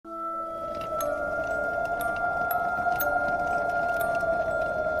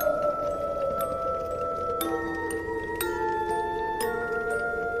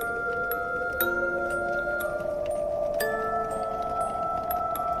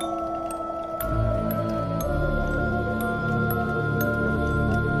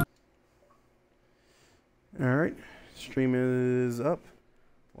stream is up.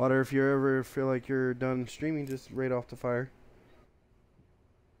 Water, if you ever feel like you're done streaming, just right off the fire.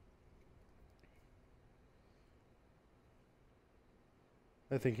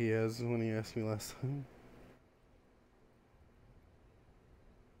 I think he has when he asked me last time.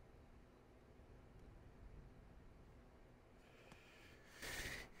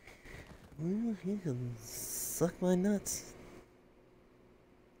 Well, he can suck my nuts.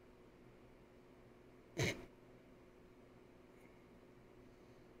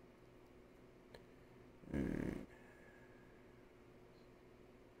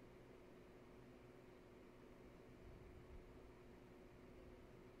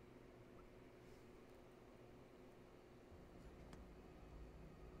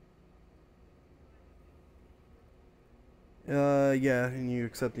 Yeah, and you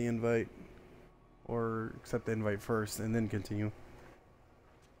accept the invite. Or accept the invite first and then continue.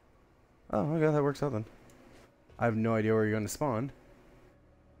 Oh, okay, that works out then. I have no idea where you're going to spawn.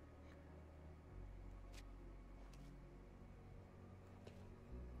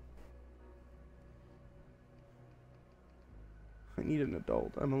 I need an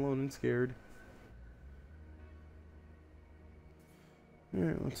adult. I'm alone and scared.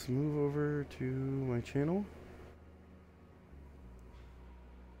 Alright, let's move over to my channel.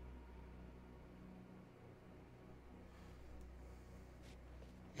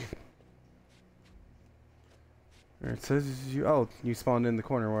 Alright, it says you... Oh, you spawned in the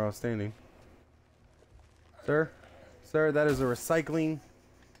corner where I was standing. Sir? Sir, that is a recycling.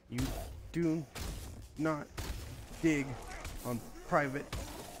 You do not dig on private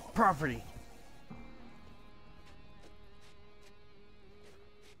property.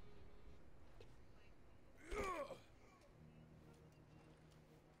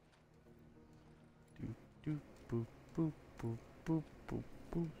 Do boop boop boop boop boop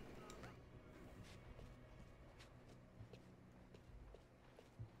boop.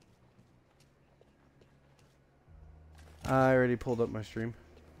 I already pulled up my stream.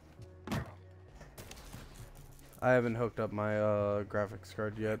 I haven't hooked up my graphics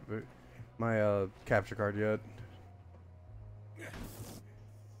card yet, but my capture card yet.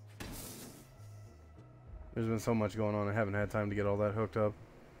 There's been so much going on, I haven't had time to get all that hooked up.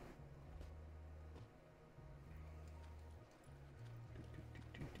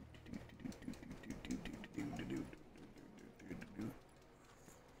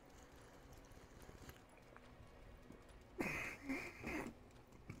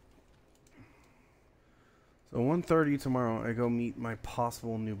 So 1:30 tomorrow, I go meet my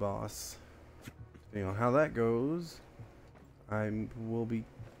possible new boss. You know how that goes. I will be,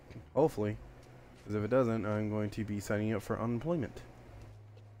 hopefully, because if it doesn't, I'm going to be signing up for unemployment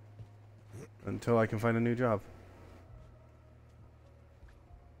until I can find a new job.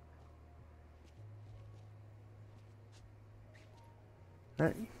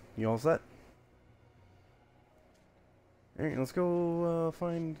 Alright, you all set? Alright, let's go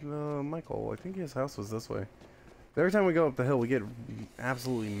find Michael. I think his house was this way. Every time we go up the hill, we get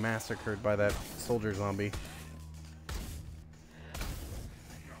absolutely massacred by that soldier zombie.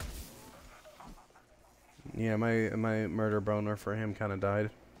 Yeah, my murder boner for him kind of died.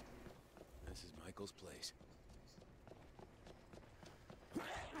 This is Michael's place.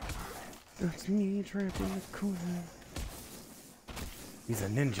 That's me trapped in the corner. He's a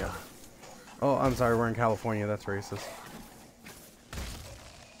ninja. Oh, I'm sorry, we're in California. That's racist.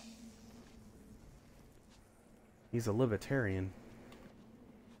 He's a libertarian.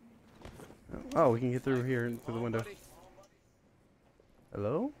 Oh, we can get through here through the window.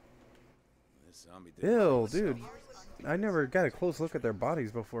 Hello? Ew, dude. I never got a close look at their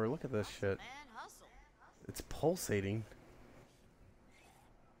bodies before. Look at this shit. It's pulsating.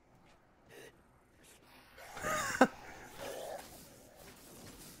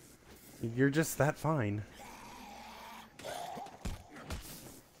 You're just that fine.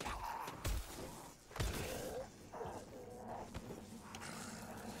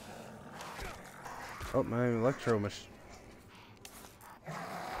 Oh, my electro machine.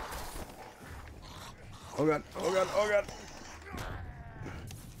 Oh god, oh god, oh god.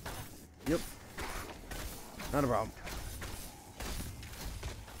 Yep. Not a problem.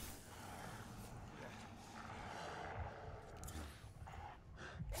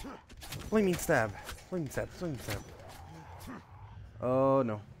 Flaming stab. Flaming stab, flaming stab. Oh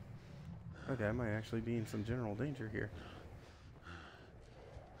no. Okay, I might actually be in some general danger here.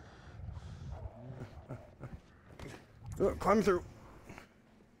 Climb through.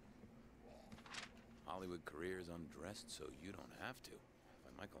 Hollywood careers undressed so you don't have to. By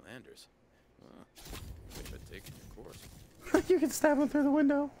Michael Anders. Wish I'd taken your course. You can stab him through the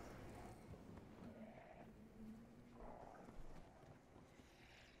window.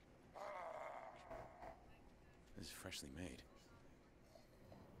 freshly made.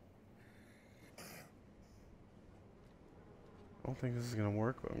 I don't think this is gonna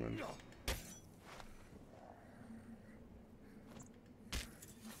work, but I'm gonna...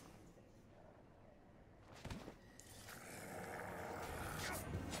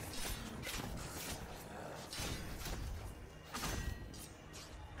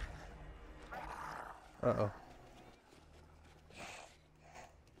 Uh-oh.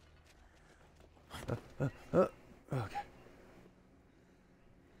 Okay.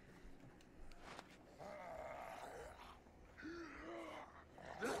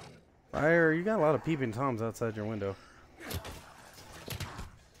 Fire, you got a lot of peeping toms outside your window.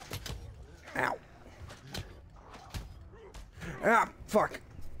 Ow. Ah, fuck.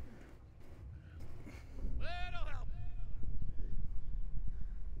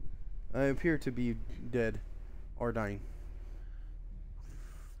 I appear to be dead or dying.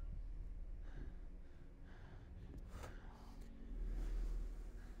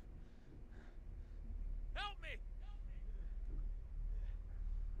 Help me!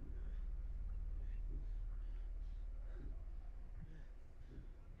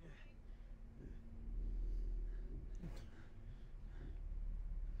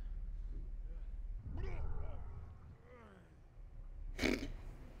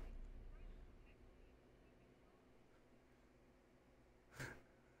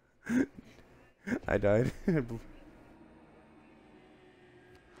 I died.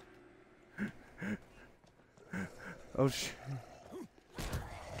 Oh shit.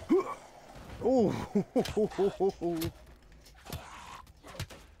 Oh.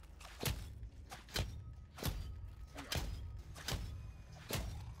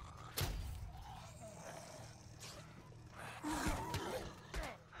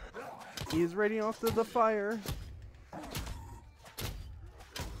 He's radiating off to the fire.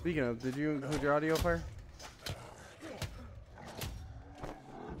 Speaking of, did you include your audio, Fire?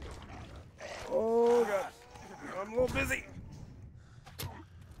 Oh god, I'm a little busy.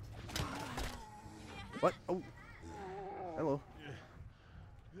 What? Oh, hello.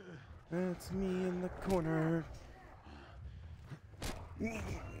 That's me in the corner.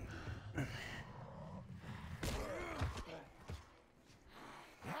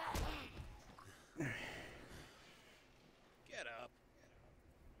 Get up.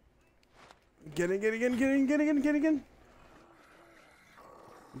 Get again.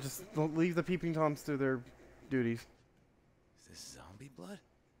 Just don't leave the peeping toms to their duties. Is this zombie blood?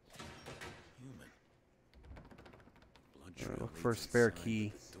 Human. Blood trail Look for a leads spare inside,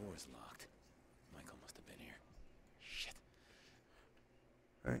 key. but the door's locked. Michael must have been here. Shit.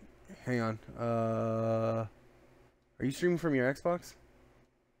 Alright, hang on. Are you streaming from your Xbox?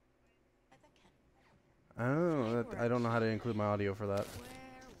 I don't know. I don't know how to include my audio for that. Where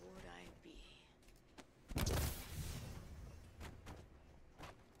would I be?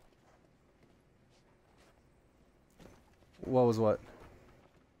 What was what?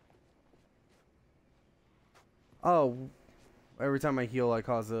 Oh, every time I heal, I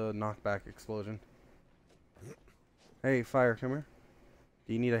cause a knockback explosion. Hey, Fire, come here.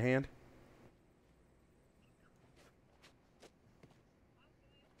 Do you need a hand?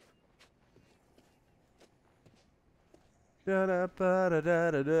 Da da ba da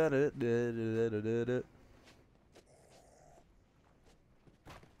da da da da da da da da.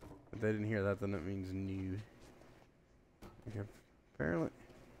 If they didn't hear that, then that means new. Okay, apparently.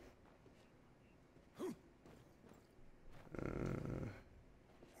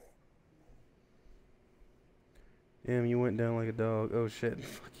 Damn, you went down like a dog. Oh shit.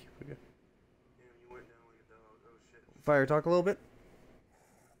 Fuck you. Okay. Damn, you went down like a dog. Oh shit. Fire, talk a little bit.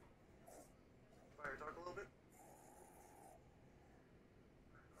 Fire, talk a little bit.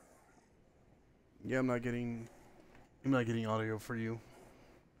 Yeah, I'm not getting audio for you.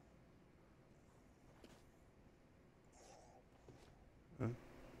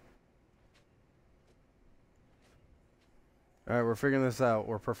 Alright, we're figuring this out.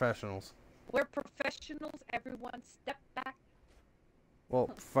 We're professionals. We're professionals. Everyone step back. Well,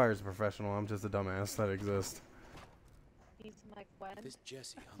 Fire's a professional. I'm just a dumbass that exists. He's my friend. This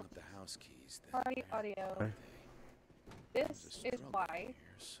Jesse hung up the house keys. Sorry, audio. Okay. This is why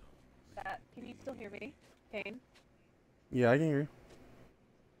that... Can you still hear me? Kane? Yeah, I can hear you.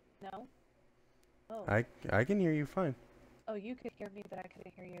 No? Oh. I can hear you fine. Oh, you could hear me, but I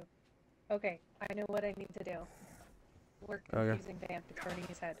couldn't hear you. Okay, I know what I need to do. We're Okay. confusing Vamp to turning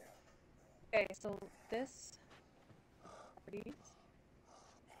his head. Okay, so this... Properties.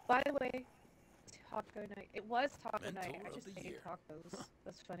 By the way, Taco Night. It was Taco Mentor Night. I of just the ate year. tacos. Huh.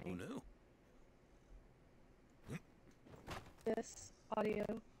 That's funny. Who knew? This audio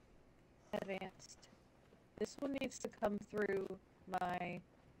advanced This one needs to come through my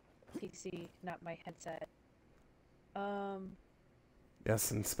PC, not my headset.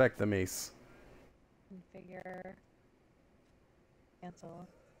 Yes, inspect the mace. Configure. Cancel.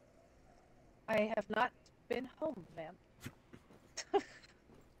 I have not been home, ma'am.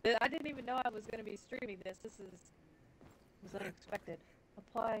 I didn't even know I was going to be streaming this. This was unexpected.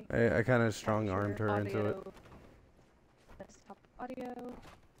 Apply. I kind of strong-armed her audio, into it. Desktop audio.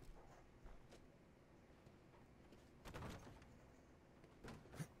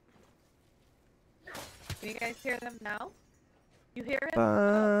 Can you guys hear them now? You hear him?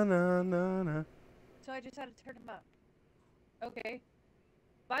 Ba-na-na-na. So I just had to turn him up. Okay.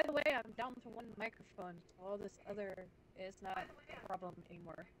 By the way, I'm down to one microphone. All this other is not a problem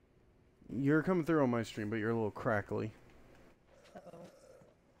anymore. You're coming through on my stream, but you're a little crackly. Uh-oh.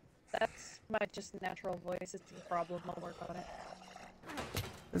 That's my just natural voice. It's a problem. I'll work on it.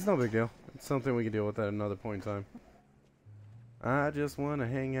 It's no big deal. It's something we can deal with at another point in time. I just want to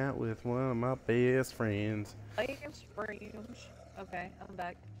hang out with one of my best friends. Best friends. Okay, I'm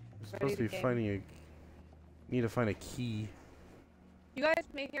back. You're supposed to be finding a... Need to find a key. You guys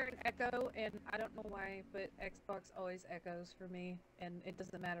may hear an echo, and I don't know why, but Xbox always echoes for me, and it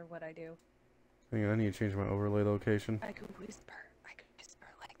doesn't matter what I do. Hang on, I need to change my overlay location. I could whisper like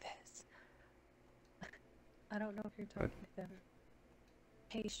this. I don't know if you're talking to them.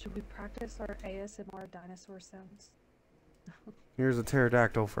 Hey, should we practice our ASMR dinosaur sounds? Here's a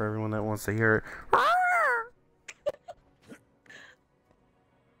pterodactyl for everyone that wants to hear it.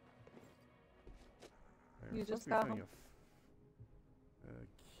 You just got home.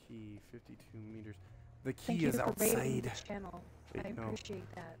 Key, 52 meters. The key Thank is you for rating outside. the channel. Wait, I no.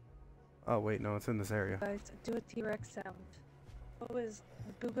 appreciate that. Oh wait, no, it's in this area. Guys, do a T-Rex sound. What was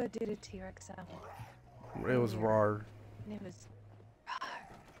Booba did a T-Rex sound? It was rar. And it was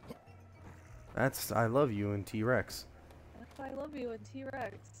That's I love you and T-Rex. That's why I love you and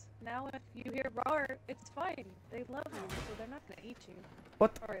T-Rex. Now if you hear rar, it's fine. They love you, so they're not gonna eat you.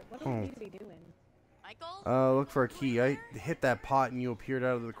 What? Alright, what are we doing? Michael? Look for a key. I hit that pot and you appeared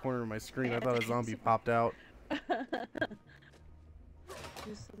out of the corner of my screen. I thought a zombie popped out. Do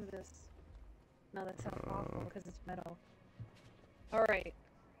some of this. No, that sounds awful because it's metal. Alright.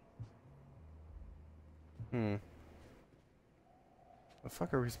 The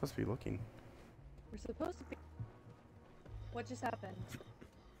fuck are we supposed to be looking? We're supposed to be... What just happened?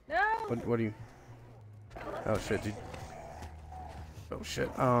 No! What do you... Oh shit, dude. Oh shit.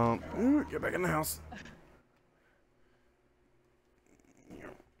 Get back in the house.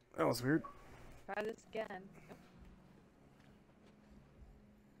 That was weird. Try this again.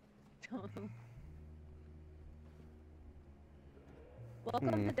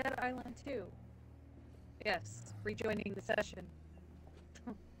 Welcome to Dead Island 2. Yes, rejoining the session.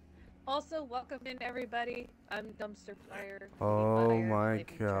 Also, welcome in everybody. I'm Dumpster Fire. Oh my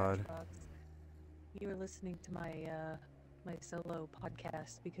god. You are listening to my my solo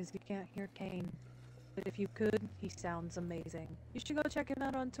podcast because you can't hear Kane. But if you could, he sounds amazing. You should go check him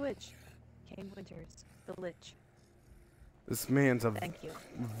out on Twitch. Kane Winters, the Lich. This man's a Thank you.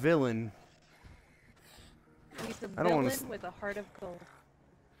 villain. He's a I don't wanna villain with a heart of gold.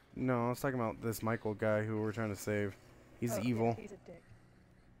 No, I was talking about this Michael guy who we're trying to save. He's evil. He's a dick.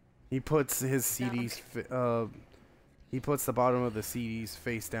 He puts his CDs, he puts the bottom of the CDs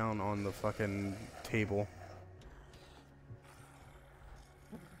face down on the fucking table.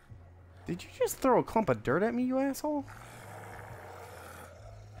 Did you just throw a clump of dirt at me, you asshole?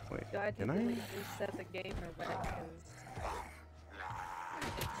 Wait, Do I can need to I? reset the game or what?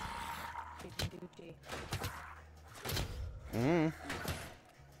 Because it's Gucci.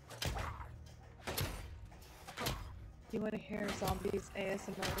 You want to hear zombies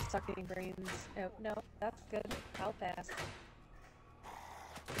ASMR sucking brains? Oh, no, that's good. I'll pass.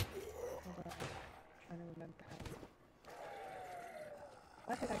 Hold on. I'm trying to remember how.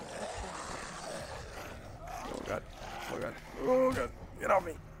 Why did I catch this? Oh god. Oh god. Oh god. Get off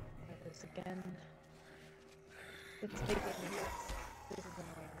me. Try this again. It's taking me. This is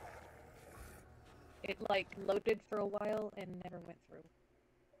annoying. It like loaded for a while and never went through.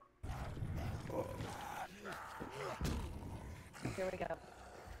 Oh. Here we go.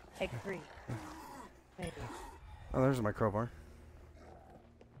 Take 3. Maybe. Oh, there's my crowbar.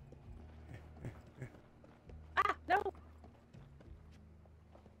 Ah! No!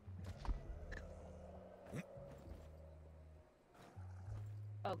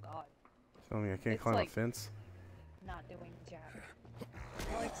 Oh god. Tell me I can't It's climb like- a fence. Not doing jack.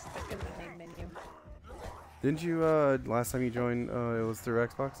 I like stuck in the main menu. Didn't you, last time you joined, it was through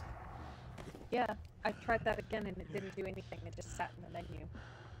Xbox? Yeah, I tried that again and it didn't do anything. It just sat in the menu.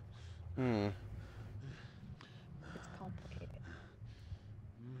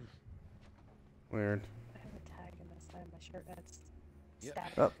 Weird. I have a tag in the side of my shirt that's Yep.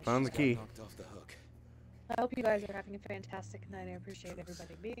 stabbed. Oh, found the Got key. knocked off the hook. I hope you guys are having a fantastic night. I appreciate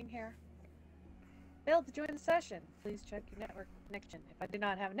everybody being here. Failed to join the session. Please check your network connection. If I did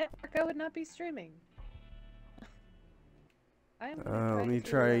not have a network, I would not be streaming. I am gonna Let me to,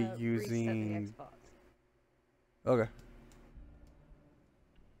 try reset the using. Xbox. Okay.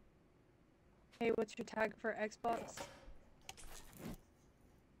 Hey, what's your tag for Xbox?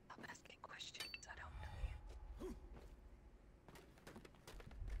 I'm asking questions. I don't know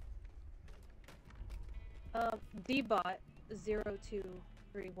you.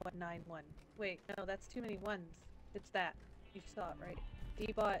 Dbot023191. Wait, no, that's too many ones. It's that. You saw it, right?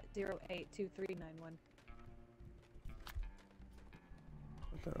 Dbot082391.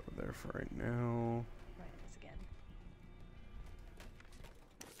 Put that over there for right now. Right, this again.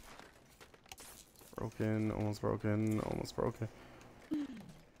 Broken, almost broken, almost broken.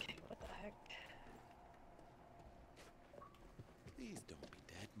 Okay, what the heck? Please don't be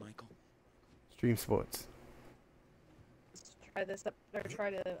dead, Michael. Stream sports. Let's try this up, or try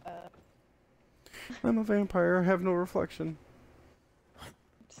to, I'm a vampire. I have no reflection.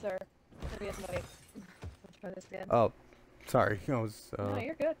 sir. Maybe it's wait. Let's try this again. Oh, sorry. I was. No,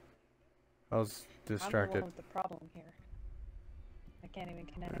 you're good. I was I'm the distracted. one with the problem here. I can't even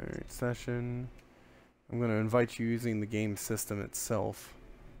connect. Alright, session. I'm gonna invite you using the game system itself.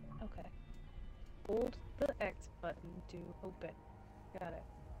 Okay. Hold the X button to open. Got it.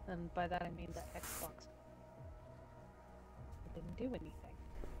 And by that I mean the Xbox. It didn't do anything.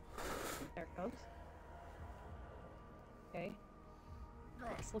 There it goes. Okay.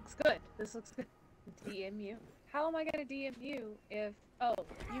 This looks good. This looks good. DM you. How am I gonna DM you if... Oh,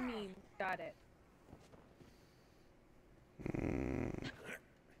 you mean... Got it.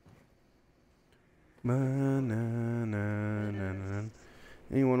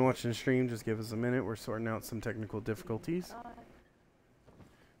 Anyone watching the stream, just give us a minute. We're sorting out some technical difficulties.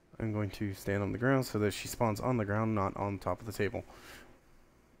 I'm going to stand on the ground so that she spawns on the ground, not on top of the table.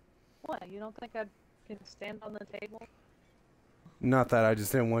 What? You don't think I can stand on the table? Not that, I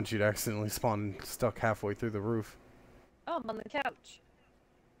just didn't want you to accidentally spawn stuck halfway through the roof. Oh, I'm on the couch.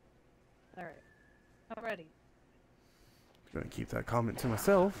 Alright. I'm ready. I'm gonna keep that comment to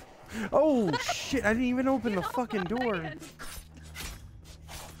myself. Oh shit, I didn't even open the fucking door. Man.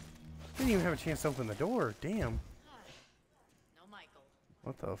 Didn't even have a chance to open the door. Damn. No, Michael.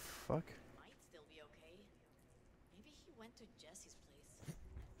 What the fuck? Might still be okay. Maybe he went to Jesse's place.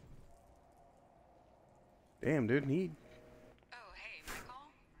 Damn, dude, he... Oh, hey, Michael.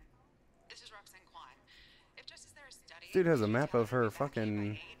 This is Roxanne Kwan. If Jess is there to study, Dude has a she'd map tell of her me back fucking in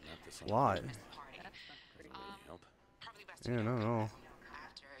Not the same. lot. Christmas party. Really help. Probably best to Yeah, meet no, up no.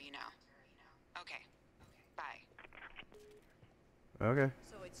 after, you know. Okay. Bye. Okay.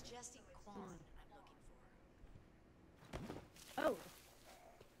 So it's Jesse Kwan I'm looking for. Oh.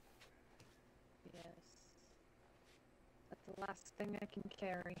 Yes. That's the last thing I can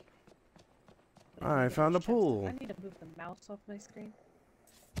carry. But I need to found a check- pool. I need to move the mouse off my screen.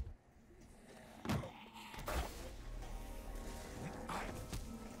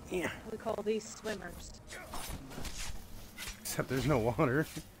 Yeah. We call these swimmers. Except there's no water.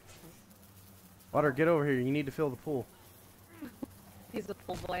 Water, get over here. You need to fill the pool. He's a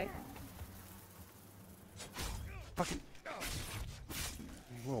pool boy. Fucking...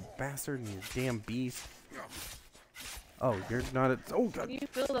 You little bastard and you damn beast. Oh, you're not a... Oh, God. Can you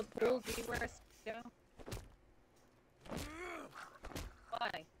fill the pool? Do you wear a Speedo?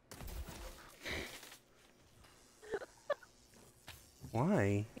 Why?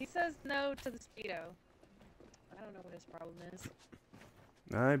 Why? He says no to the Speedo. I don't know what his problem is.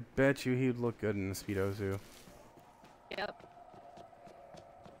 I bet you he'd look good in a Speedo too. Yep.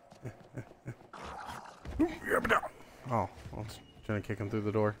 Oh, I was trying to kick him through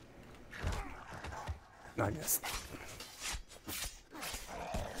the door. I missed.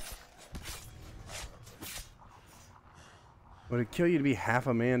 Would it kill you to be half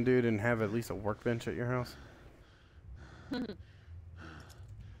a man, dude, and have at least a workbench at your house?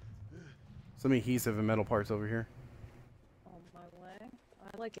 Some adhesive and metal parts over here. On my way.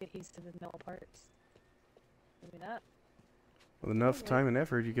 I like adhesive and metal parts. Give me that. With enough Wait. time and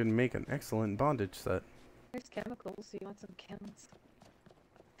effort, you can make an excellent bondage set. There's chemicals. You want some chems?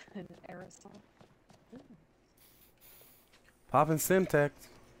 An aerosol. Ooh. Poppin' Stimpak.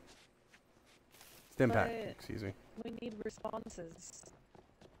 Stimpak, But- excuse me. We need responses.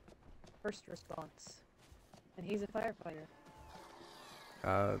 First response. And he's a firefighter.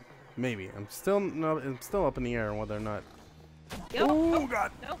 Maybe. I'm still up in the air on whether or not. Yo! Oh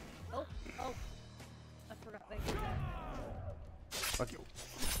God! No! Oh! Oh! I forgot they did that. Fuck you.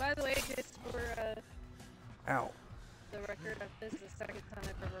 By the way, just for Ow. the record, this is the second time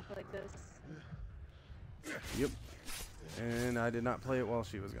I've ever played this. Yep. And I did not play it while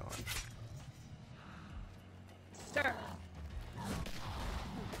she was gone. Start.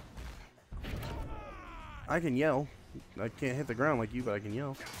 I can yell. I can't hit the ground like you, but I can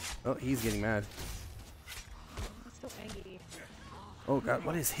yell. Oh, he's getting mad. I'm so angry. Oh god,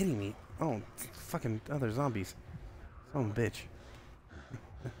 what is hitting me? Oh, fucking other zombies. Some bitch.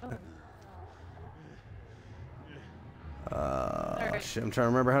 Oh. Alright. Shit, I'm trying to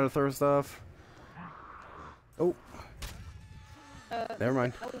remember how to throw stuff. Oh, never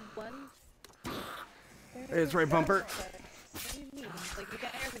mind. L1. It's right bumper. What do you mean? Like, you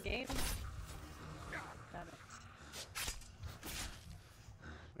can't hear the game? Damn it.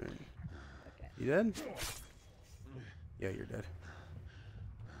 Okay. You dead? Yeah, you're dead.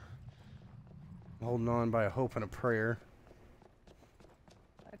 I'm holding on by a hope and a prayer.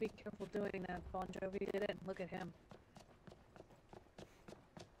 I'd be careful doing that. Bon Jovi did it. Look at him.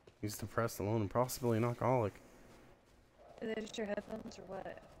 He's depressed, alone, and possibly an alcoholic. Is it just your headphones or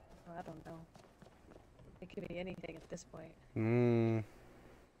what? Oh, I don't know. It could be anything at this point.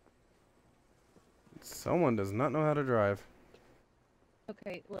 Someone does not know how to drive.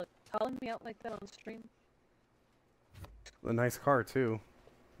 Okay, look, calling me out like that on stream. A nice car, too.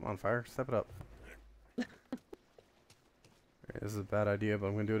 I'm on fire. Step it up. Alright, this is a bad idea, but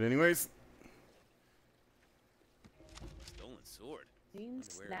I'm going to do it anyways. Stolen sword. Mean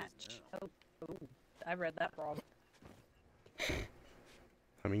Wonder where it is snatch. Oh, I read that wrong.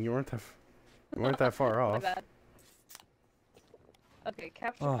 I mean, you weren't that far My off. bad. Okay,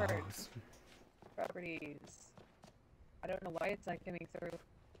 capture Oh, cards. Properties. I don't know why it's not coming through.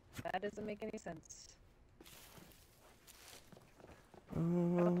 That doesn't make any sense.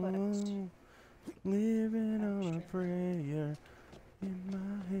 oh, living on a prayer in my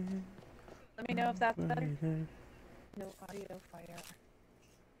head. Let me know if that's better. Friday. No audio fire.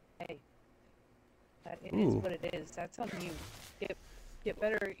 Hey. That it is Ooh. what it is. That's on you. Get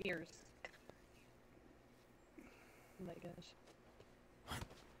better ears. Oh my gosh.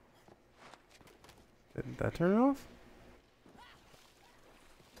 Did that turn it off?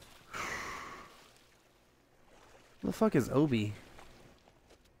 Who the fuck is Obi?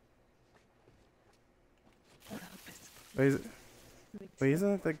 Wait,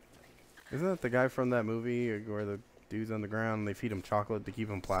 isn't that the guy from that movie where the dude's on the ground and they feed him chocolate to keep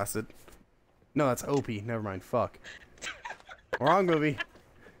him placid? No, that's Opie. Never mind. Fuck. Wrong movie.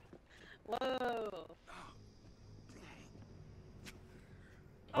 Whoa.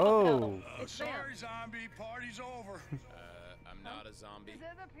 Oh. No. It's them. Sorry, zombie. Party's over. I'm not a zombie.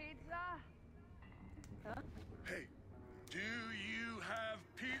 Huh? Hey, do you have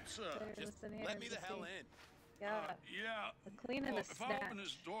pizza? Better Just listen here let me to the hell see. in. Yeah. Yeah. The clean and Well, the if I open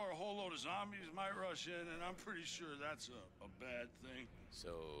this snatch. door, a whole load of zombies might rush in, and I'm pretty sure that's a bad thing. So.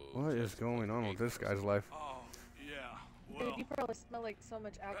 What is just going on with this guy's life? Oh, yeah. Dude, Well, you probably smell like so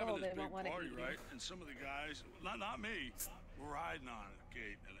much we're alcohol having they this won't big want to party, eat you. right? And some of the guys, not me, were riding on a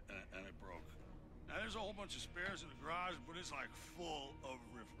gate, and it broke. Now, there's a whole bunch of spares in the garage, but it's like full of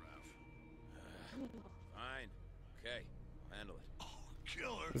riffraff. Fine. Okay. I'll handle it. Oh,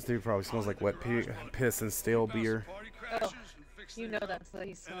 killer. This dude probably smells I'll like hit the wet garage while piss and stale we bounce beer. the party crashers and fix You things know up. that's what he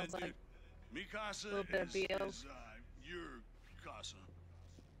And smells then like. Mikasa Little bit of is, BO. your casa.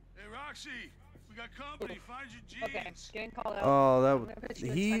 Hey, Roxy, we got company. Find your jeans. Okay, getting called out. Oh, I'm that gonna put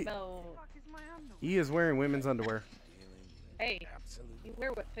you in he timeout. he is wearing women's underwear. Dealing with Hey, absolute. you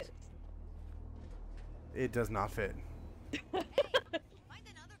wear what fits. It does not fit. Find another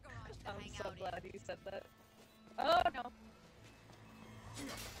garage to I'm hang so out glad you said that. Oh no.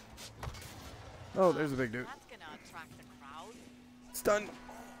 Oh, there's a big in. dude. That's gonna attract the crowd. Stun.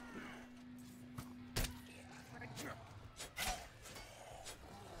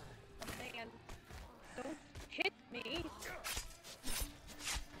 Man, don't hit me.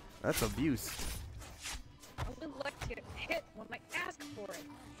 That's abuse. I would like to get hit when I ask for it.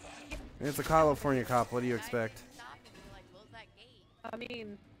 It's a California cop. What do you expect? Stop until I close that gate. I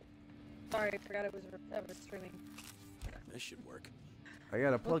mean, sorry, I forgot it was streaming. This should work. I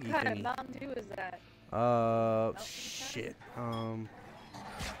got a What pluggy kind of thingy. Mountain Dew is that? Shit. Oh,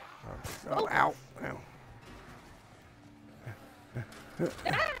 ow. Ow.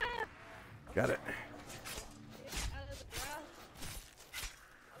 Got it. Out of the grass.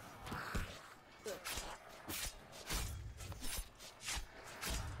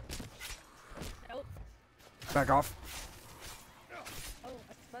 Nope. Back off. Oh,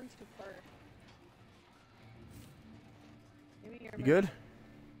 I spun too far. Maybe you're You good?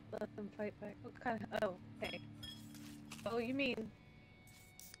 Let them fight back. What kind of? Oh, hey. Oh, you mean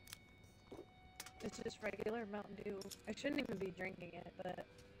It's just regular Mountain Dew. I shouldn't even be drinking it, but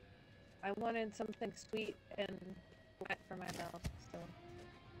I wanted something sweet and wet for my mouth, so.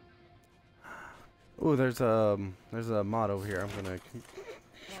 Oh, there's a mod over here. I'm gonna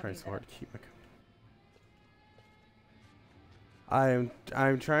try so hard to keep my.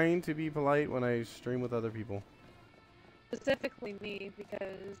 I'm trying to be polite when I stream with other people. Specifically me,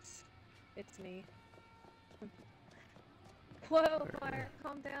 because it's me. Whoa, Fire,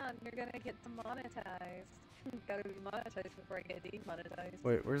 calm down. You're gonna get demonetized. Gotta be monetized before I get demonetized.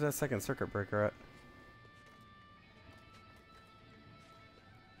 Wait, where's that second circuit breaker at?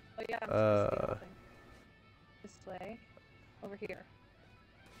 Oh yeah, I'm supposed to be helping. This way. Over here.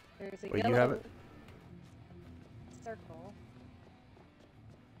 There's a Wait, yellow you have it? circle.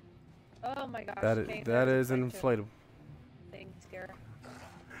 Oh my gosh. That is Kane, that there's is a an bunch of inflatable. things here.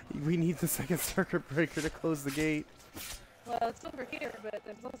 We need the second circuit breaker to close the gate. Well, it's over here, but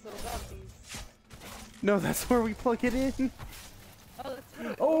there's also zombies. No, that's where we plug it in. Oh, that's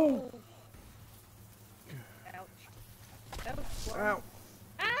right. Oh! Ouch. That was fun. Ow.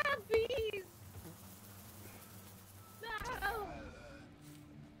 Ah, bees! No!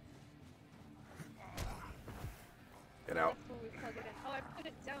 Get out. That's where we plug it in. Oh, I put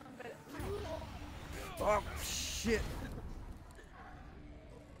it down, but Oh, shit.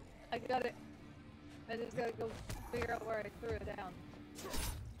 I got it. I just gotta go figure out where I threw it down.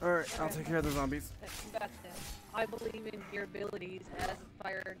 Alright, I'll take care of the zombies. Gotcha. I believe in your abilities as a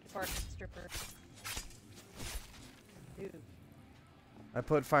fire department stripper. Dude. I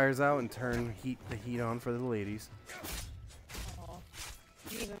put fires out and turn the heat on for the ladies. Aw.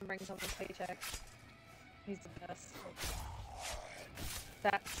 He even brings home his paycheck. He's the best.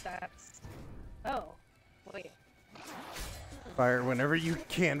 Stats. Oh. Wait. Fire whenever you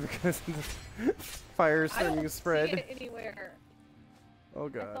can because the fire is I starting don't to spread. see it anywhere. Oh I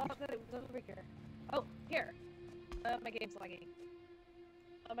god. thought that it was over here. Oh, here. My game's lagging.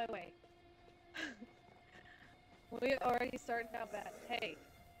 On my way. We already started out bad. Hey.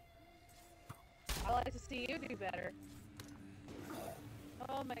 I like to see you do better.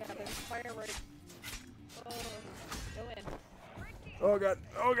 Oh my god, there's fireworks. Oh, go in. Oh god.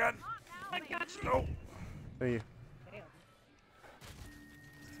 Oh god. I got you. No. Thank you. Damn.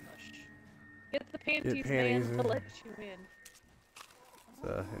 Smush. Get the panties, panties man. in. I'll let you in.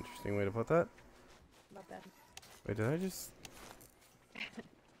 That's an interesting way to put that. Not bad. Wait, did I just...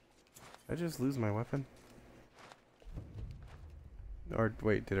 I just lose my weapon? Or,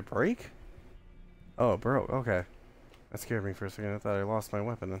 wait, did it break? Oh, it broke. Okay. That scared me for a second. I thought I lost my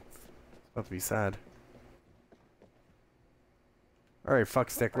weapon. It's about to be sad. Alright, fuck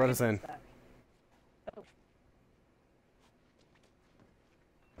stick. Let us in. Oh.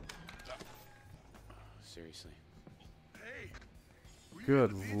 Seriously. Hey. we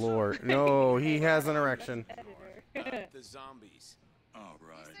Good got a pizza? lord. No, he has an erection. Editor. The zombies. All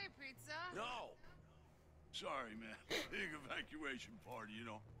right. Say pizza? No! Sorry, man. Big evacuation party, you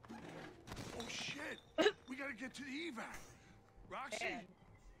know. Oh, shit. We gotta get to the evac. Roxy? Man.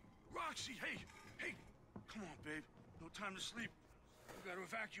 Roxy, hey. Hey. Come on, babe. No time to sleep. We gotta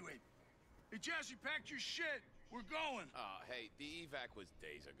evacuate. Hey, Jesse, pack your shit. We're going. Hey, the evac was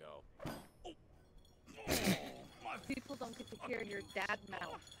days ago. Oh, my People don't get to hear your dad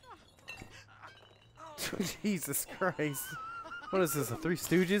mouth. Jesus Christ. What is this, a Three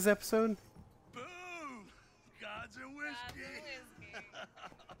Stooges episode? boom. Gods and whiskey.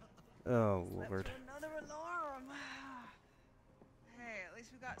 Oh, lord. Another alarm. Hey, at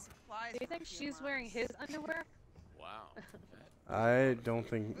least we got supplies. Do you for a think few she's wearing months. his underwear? Wow. I don't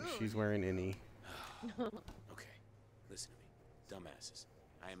think she's wearing any. Okay, listen to me, dumbasses.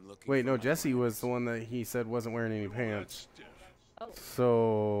 I am looking. Wait, for no, my Jesse was friends. the one that he said wasn't wearing any Oh, pants. that's stiff. Oh,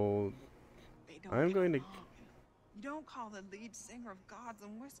 So, They don't I'm going to... call- You don't call the lead singer of Gods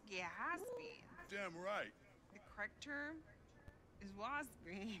and Whiskey a has-been. Damn right. The correct term is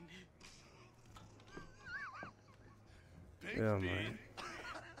was-been. Baked Yeah, bean. man.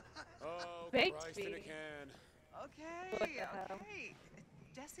 Oh, Baked Christ in a bean. can. Okay, What the hell? okay.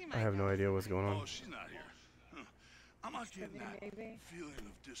 Jesse I might have no know. idea what's going Oh, on. she's not here. Huh. I'm not getting that maybe. feeling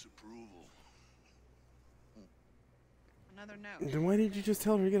of disapproval. Another note. Then why did you just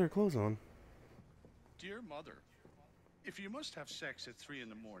tell her to get her clothes on? Dear mother, if you must have sex at 3 in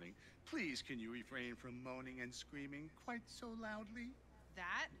the morning, please can you refrain from moaning and screaming quite so loudly?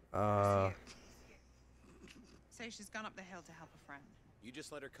 That? Say she's gone up the hill to help a friend. You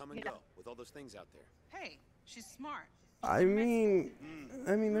just let her come and Yeah. go with all those things out there. Hey, she's smart. I mean,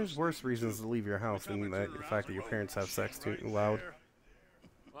 there's worse reasons to leave your house than the fact that your parents have sex too loud.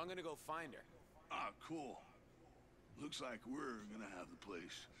 Well, I'm gonna go find her. Ah, cool. Looks like we're gonna have the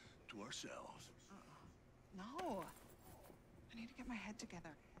place to ourselves. No. I need to get my head together.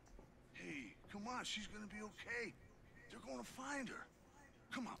 Hey, come on, she's gonna be okay. They're gonna find her.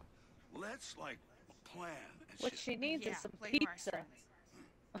 Come on, let's, like, plan and What shit. she needs Yeah, is some play to our pizza. strengths.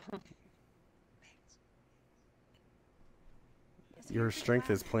 Your strength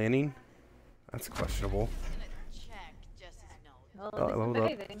is planning? That's questionable. Gonna check Jess's note. Well, hold it's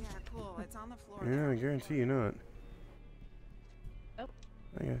up. amazing. Yeah, cool. It's on the floor. Yeah, I guarantee you not. Oh,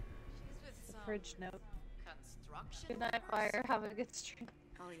 Okay. She's with some fridge note. construction Good night, workers. fire. Have a good stream.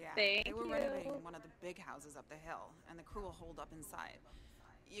 Oh yeah. Thank they were you. renovating one of the big houses up the hill, and the crew will hold up inside.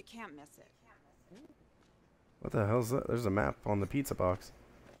 You can't miss it. What the hell's that? There's a map on the pizza box.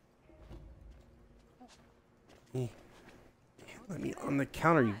 Eh. Let me on the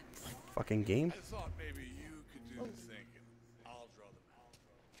counter, you fucking game. I thought maybe you could do the thinking. I'll draw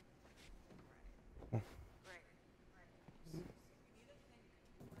the map.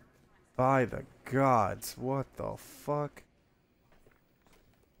 By the gods, what the fuck?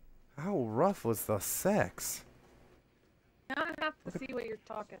 How rough was the sex? Now I have to see what you're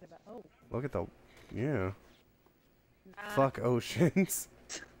talking about. Oh, Look at the, yeah. nah. Fuck oceans.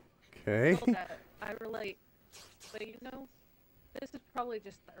 Okay. Hold that. I relate. But you know, this is probably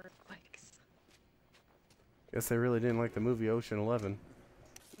just the earthquakes. Guess they really didn't like the movie Ocean 11.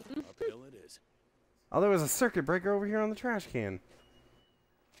 Uphill it is. Oh, there was a circuit breaker over here on the trash can.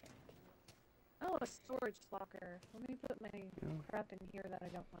 Oh, a storage locker. Let me put my crap in here that I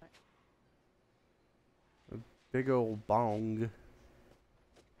don't want. Big old bong.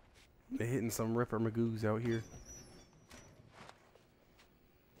 They hitting some Ripper Magoos out here.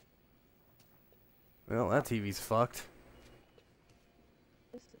 Well, that TV's fucked.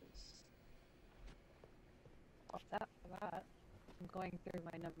 This is off that for that. I'm going through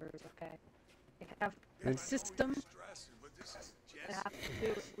my numbers. Okay, I have a It's- system. Stressing, but this is I Jess. have to do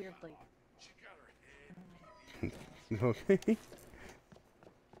it weirdly. She got her head. Okay.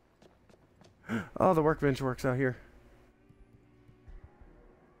 Oh, the workbench works out here.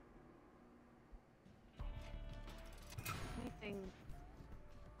 Anything?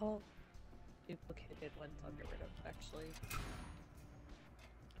 Oh, duplicated ones I'll get rid of. Actually.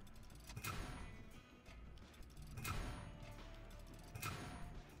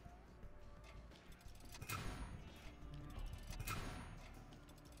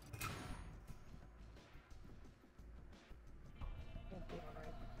 We'll be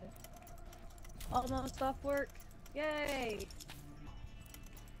alright with it. Almost off work. Yay!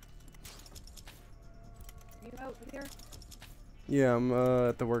 You out here? Yeah, I'm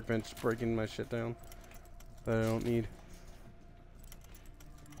at the workbench breaking my shit down that I don't need.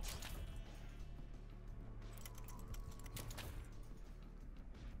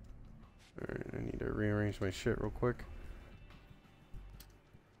 Alright, I need to rearrange my shit real quick.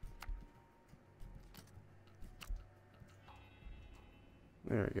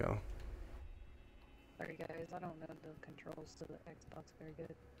 There we go. Sorry guys, I don't know the controls to the Xbox very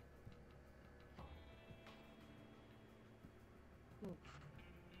good. Oof.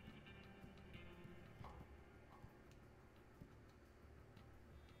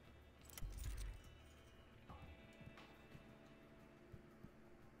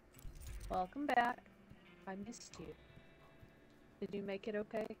 Welcome back. I missed you. Did you make it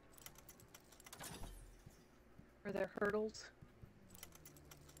okay? Were there hurdles?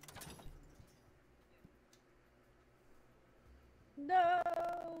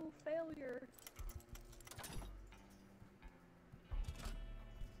 No! Failure!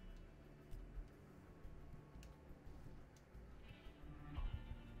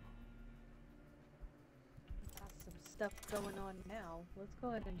 Got some stuff going on now. Let's go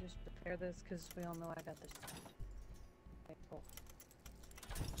ahead and just prepare this because we all know I got this. Okay, cool.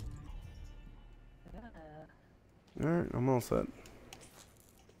 Alright, I'm all set.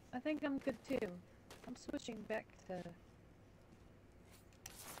 I think I'm good too. I'm switching back to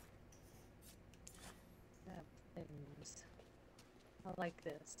things. I like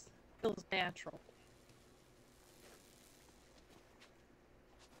this. Feels natural.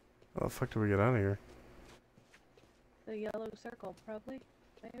 How the fuck do we get out of here? The yellow circle, probably.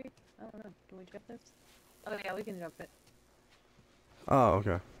 Maybe? I don't know. Can we jump this? Oh yeah, we can jump it. Oh,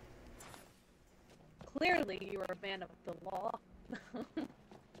 okay. Clearly you are a man of the law.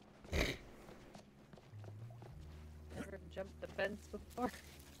 Never jumped the fence before.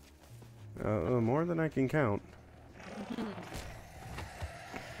 More than I can count.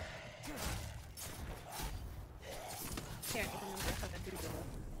 Can't remember how to do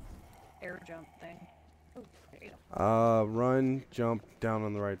the air jump thing. Oh, there you go. Run, jump, down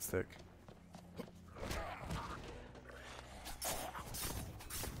on the right stick.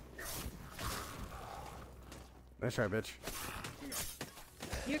 Nice try, bitch.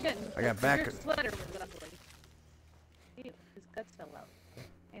 You're getting. I got back- Your sweater was ugly. Ew, his guts fell out.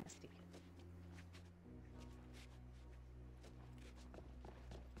 Nasty.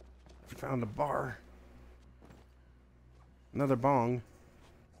 Found a bar. Another bong.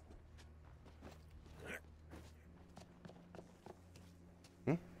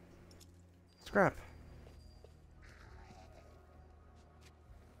 Scrap.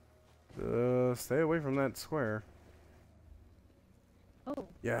 Stay away from that square. Oh,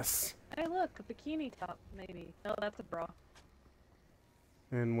 Yes. hey, look, a bikini top, maybe. No, that's a bra.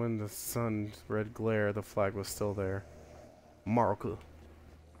 And when the sun's red glare, the flag was still there. Marco.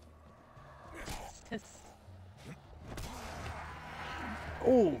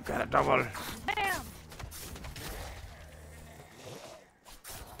 Oh, got a double. Damn!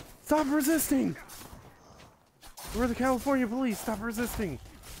 Stop resisting! We're the California police. Stop resisting.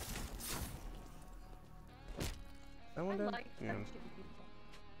 That I one dead? like Yeah. touching people.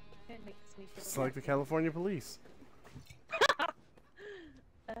 It makes me feel It's like the California police.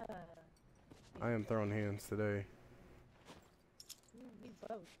 I am throwing hands today. Me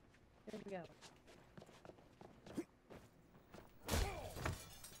both. Here we go.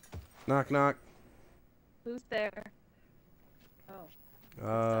 Knock knock. Who's there? Oh.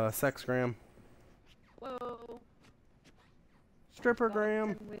 Sexgram. Whoa. Strippergram.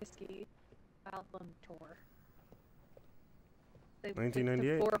 Dogs and Whiskey album tour. They went to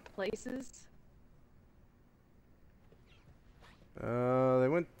 1998. 4 places. They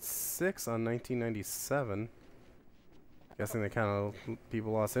went 6 on 1997. Guessing they kind of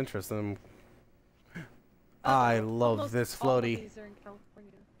people lost interest in them. I love Almost this all of floaty. these are in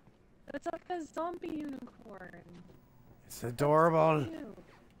California. It's like a zombie unicorn. It's adorable. Cute.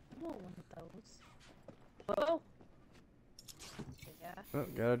 I want one of those. Whoa. Yeah. Oh,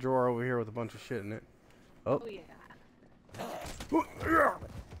 got a drawer over here with a bunch of shit in it. Oh. Oh yeah. Oh, yeah.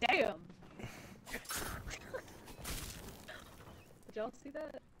 Damn. Did y'all see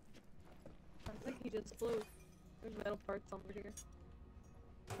that? I think he just flew. There's metal parts over here.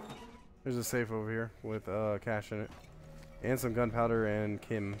 There's a safe over here with cash in it. And some gunpowder and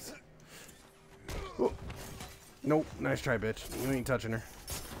Kim's. Oh. Nope, nice try, bitch. You ain't touching her.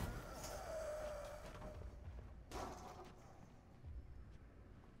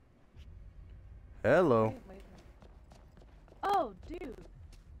 Hello. Wait. Oh, dude.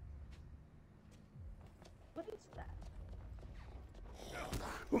 What is that?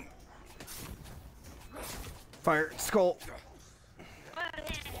 Fire, skull.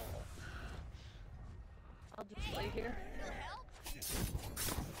 I'll just lay here.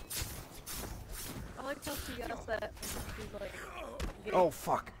 I like how she gets that. She's like. Oh,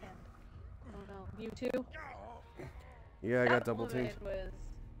 fuck. Oh no. You too? Yeah, I got That double woman teamed. was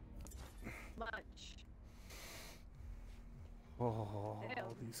much. Oh, Damn.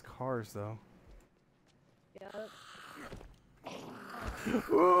 these cars, though. Yeah.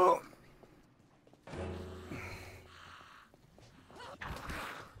 Oh.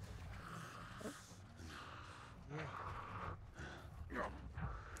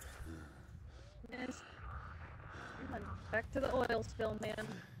 Yes. Come on, back to the oil spill, man.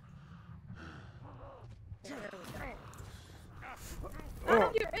 There we go.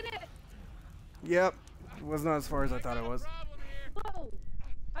 Oh, you're in it! Yep. It was not as far as I thought it was. Whoa!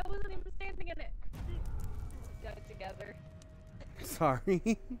 I wasn't even standing in it. Got it together.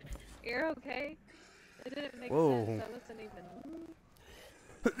 Sorry. You're okay? It didn't make Whoa. sense. I wasn't even.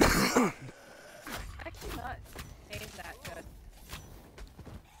 Actually, not aimed that good.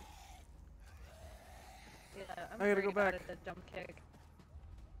 Yeah, I'm I gotta go pretty bad back. at the jump kick.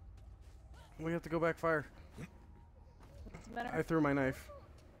 We have to go back fire. What's the matter? I threw my knife.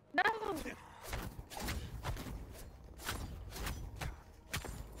 No!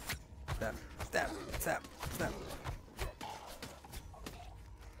 Stab, stab, stab, stab.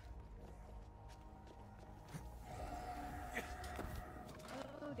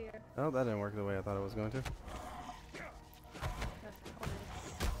 Oh dear. Oh, that didn't work the way I thought it was going to. That's points.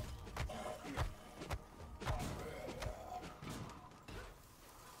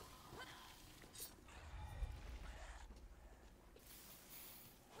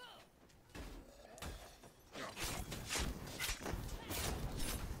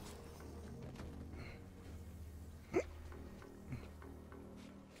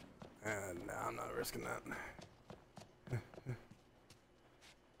 And no, I'm not risking that.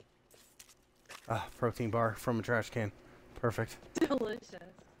 Ah, protein bar from a trash can. Perfect. Delicious.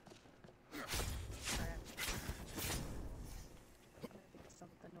 Alright. Get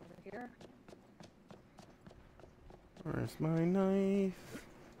something over here. Where's my knife?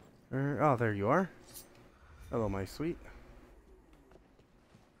 Oh, there you are. Hello, my sweet.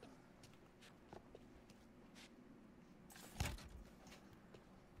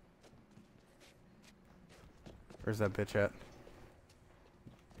 Where's that bitch at?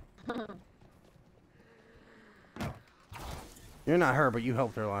 You're not her, but you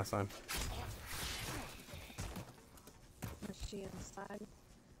helped her last time. Is she inside?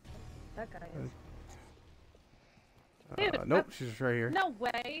 That guy is. Dude, Nope, she's just right here. No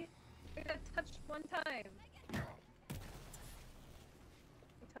way! I got touched one time. He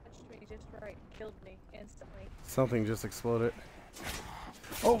touched me just right. Killed me instantly. Something just exploded.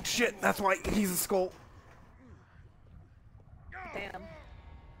 Oh shit, that's why he's a skull. Damn.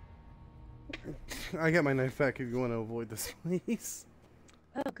 I got my knife back if you want to avoid this, please.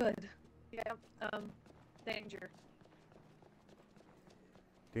 Oh, good. Yeah, danger.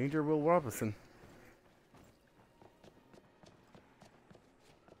 Danger, Will Robinson.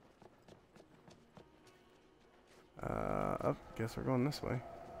 Oh, guess we're going this way.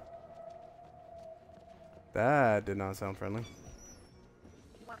 That did not sound friendly.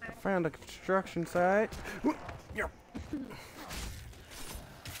 I found a construction site. Yeah.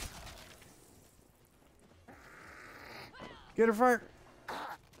 Get her fire.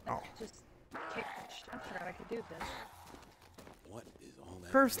 Oh. Just kick the shot out. I could do this. What is all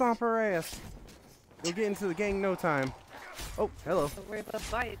that? Curve stomp her ass. You'll get into the gang in no time. Oh, hello. Don't worry about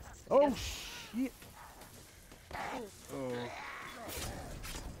bites. Oh, Yeah. shit. Oh.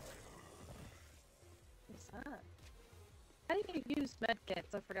 What's that? How do you use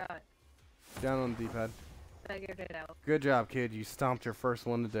medkits? I forgot. Down on the D-pad. Figured it out. Good job, kid. You stomped your first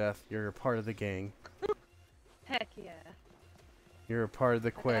one to death. You're a part of the gang. Heck yeah. You're a part of the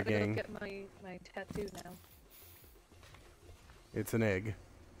I Quay gotta go gang. get my tattoo now. It's an egg.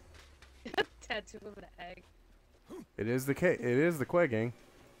 Tattoo of an egg. It is the Quay gang.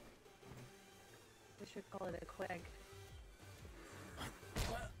 We should call it a quag.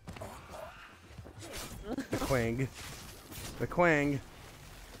 The Quang. The Quang.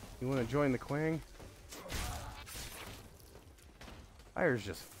 You want to join the Quang? Fire's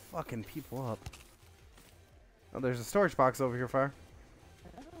just fucking people up. Oh, there's a storage box over here, Fire.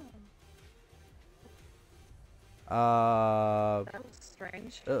 That was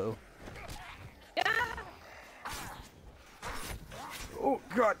strange. Uh-oh. Yeah! Oh,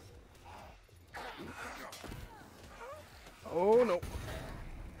 God. Oh, no.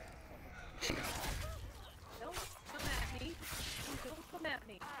 Don't come at me. Don't come at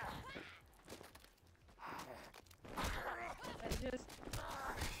me. I just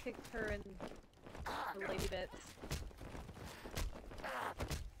kicked her in the lady bits.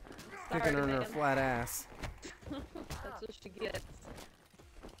 Kicking her in her man. flat ass. That's what she gets.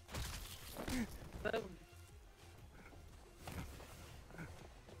 Boom.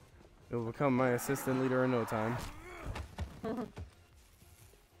 You'll become my assistant leader in no time.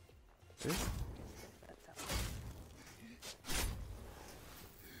 This? That's how.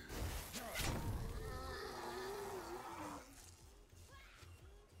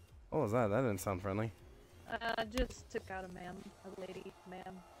 What was that? That didn't sound friendly. Just took out a lady,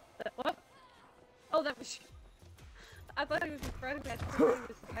 ma'am. What? Oh, that was she. I thought he was in front of me. I thought he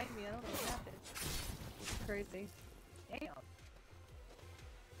was behind me. I don't know what happened. It's crazy. Damn.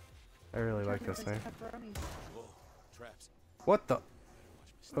 I really like this thing. Pepperoni. Whoa, traps. What the? Watch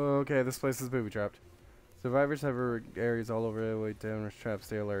me slip. Okay, this place is booby trapped. Survivors have areas all over the way down with traps.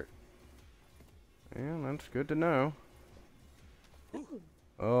 Stay alert. Yeah, that's good to know.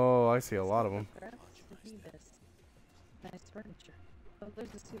 Oh, I see a lot of them. Perhaps I need this. Nice furniture. Oh,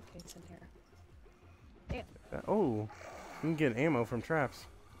 there's a suitcase in here. Damn. Oh, you can get ammo from traps.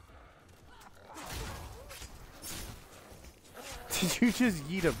 Did you just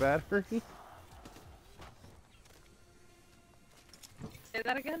yeet a battery? Say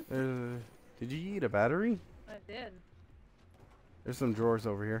that again? Did you yeet a battery? I did. There's some drawers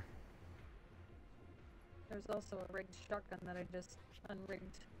over here. There's also a rigged shotgun that I just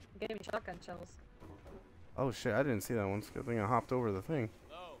unrigged. It gave me shotgun shells. Oh shit, I didn't see that one. It's a good thing I hopped over the thing.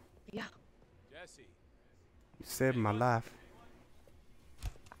 Hello, Yeah, Jesse. You saved my life.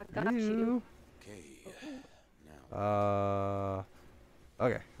 I got you. Okay. Now,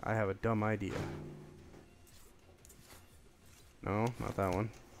 Okay, I have a dumb idea. No, not that one.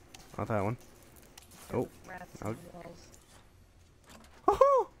 Not that one. Oh. Rats I'll- on the walls.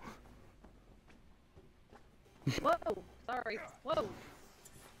 Oh! Whoa! Sorry. Whoa!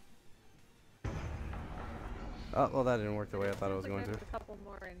 Oh, well, that didn't work the way I thought it was Seems like going to. there's a couple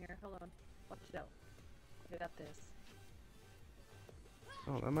more in here. Hold on. Watch it out. I got this.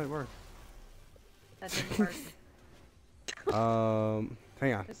 Oh, that might work. That didn't work.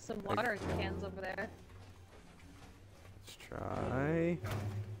 Hang on. There's some water cans over there. Let's try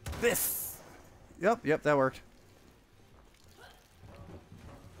this. Yep, that worked.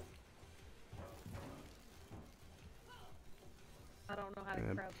 I don't know how to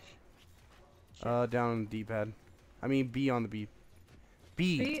Yeah. crouch. Down on the D-pad. I mean, B on the B.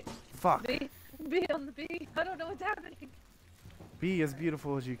 B. B. Fuck. B on the B. I don't know what's happening. Be as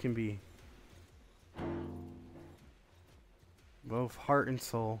beautiful as you can be. Both heart and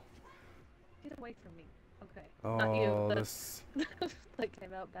soul. Get away from me. Okay. Not Oh, you. this. That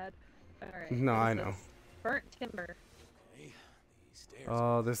came out bad. Alright. No, what is I know. this? Burnt timber. Okay, these stairs.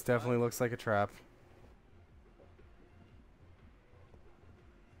 Oh, this definitely looks like a trap.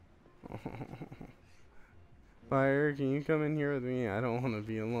 Fire, can you come in here with me? I don't want to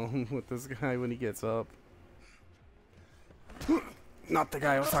be alone with this guy when he gets up. Not the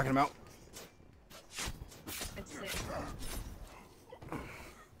guy I was talking about. It's safe.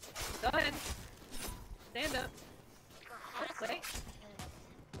 Go ahead. Stand up. Wait.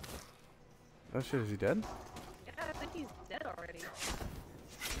 Oh shit, is he dead? Yeah, I think he's dead already.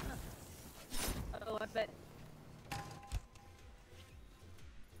 Oh, I bet.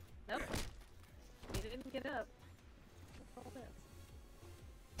 Nope. He didn't get up. What's all this?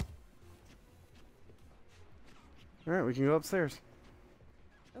 Alright, we can go upstairs.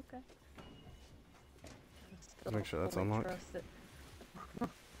 Okay. Make sure that's Still don't unlocked. trust it.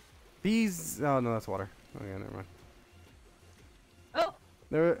 These. Oh no, that's water. Oh yeah, never mind. Oh!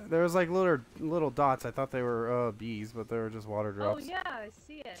 There was like little dots. I thought they were bees, but they were just water Oh drops. yeah, I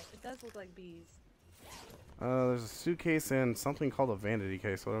see it. It does look like bees. There's a suitcase and something called a vanity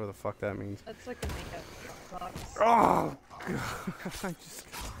case, whatever the fuck that means. That's like a makeup box. Oh god,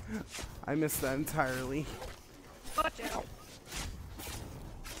 I missed that entirely. Watch out!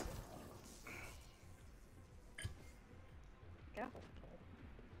 Go.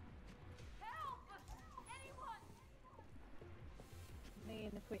 I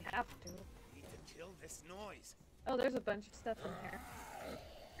mean, if we have to. Need to kill this noise. Oh, there's a bunch of stuff in here.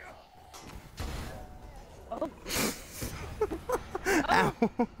 Oh! Oh!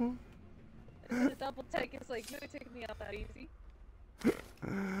 The double take is like, no, take me out that easy.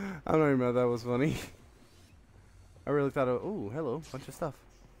 I'm not even mad that was funny. I really thought of. Oh, hello, bunch of stuff.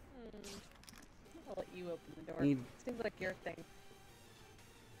 I'll let you open the door. Need- Seems like your thing.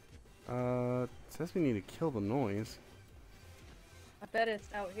 It says we need to kill the noise. I bet it's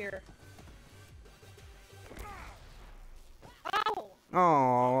out here. Oh!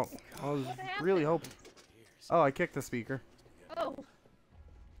 Oh, I was What really happened? hoping. Oh, I kicked the speaker. Oh!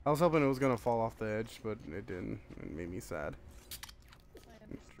 I was hoping it was gonna fall off the edge, but it didn't. It made me sad. I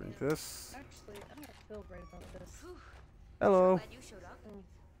Let's drink understand. this. Actually, I don't feel great about this. Hello. Glad you showed up.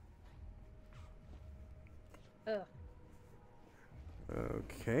 Ugh.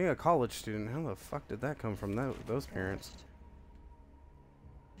 Okay, a college student. How the fuck did that come from those parents?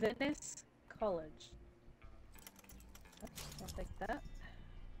 Venice College. I'll take that.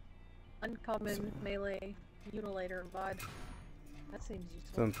 Uncommon melee mutilator vibe. That seems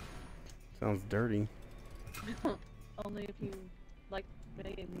useful. Sounds dirty. Only if you like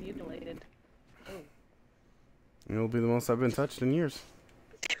being mutilated. Oh, It'll be the most I've been touched in years.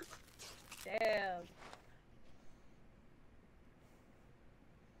 damn.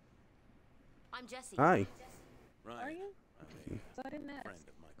 I'm Jesse. Hi, Ryan, Are you? I'm So I didn't a ask. friend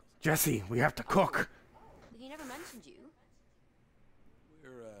of Michael's. Jesse. We have to cook. He never mentioned you. We're,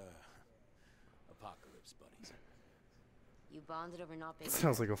 apocalypse buddies. You bonded over not being.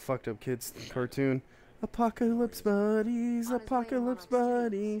 Sounds like a fucked up kid's cartoon. Apocalypse buddies, On his way to apocalypse Monarch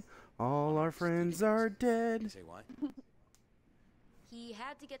buddy. All our friends are dead. Say why? He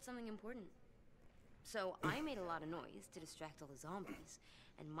had to get something important. So I made a lot of noise to distract all the zombies,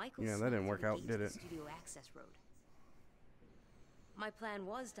 and Michael Yeah, that snuck didn't work through the out, gate did to it? the studio access road. My plan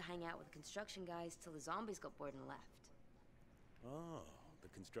was to hang out with the construction guys till the zombies got bored and left. Oh, the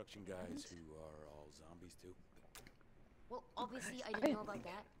construction guys who are all zombies too. Well, obviously Christ, I I didn't know am, about like,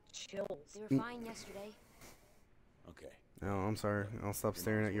 that. Chills. They were fine yesterday. Okay. No, I'm sorry. I'll stop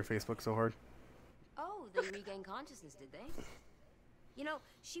staring at your Facebook so hard. Oh, they regained consciousness, did they? You know,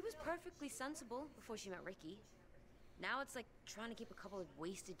 she was perfectly sensible before she met Ricky. Now it's like trying to keep a couple of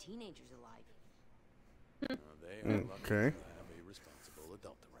wasted teenagers alive. They are lucky Okay. to have a responsible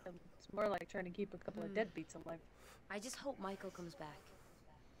adult around. It's more like trying to keep a couple of deadbeats alive. I just hope Michael comes back.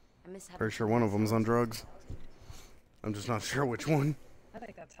 I miss having Pretty sure fun one with of them's him. on drugs. I'm just not sure which one. I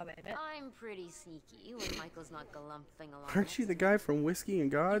think that's how they met. I'm pretty sneaky when Michael's not galumphing along. Aren't you next the to guy me. from Whiskey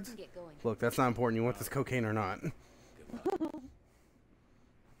and You Gods? can get going. Look, that's not important. You want this cocaine or not? Good luck.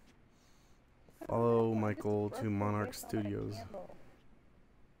 Follow Michael to Monarch Studios.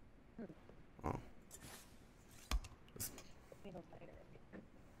 Oh. This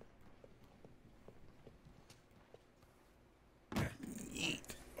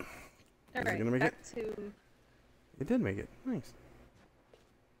Is it Alright, gonna make back it? to... It did make it. Nice.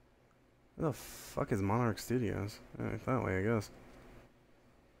 Where the fuck is Monarch Studios? That way, I guess.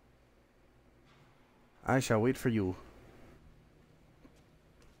 I shall wait for you.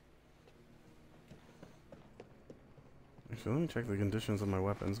 Actually, let me check the conditions of my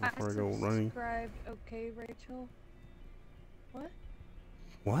weapons before I go running. Subscribed. Okay, Rachel. What?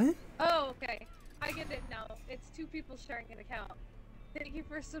 What? Oh, okay. I get it now. It's 2 people sharing an account. Thank you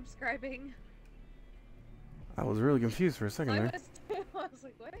for subscribing. I was really confused for a second there. I was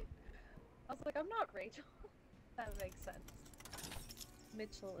like, what? I was like, I'm not Rachel. That makes sense.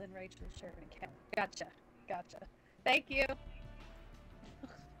 Mitchell and Rachel share an account. Gotcha. Gotcha. Thank you.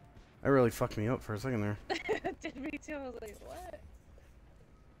 That really fucked me up for a second there. Did me too. I was like, what?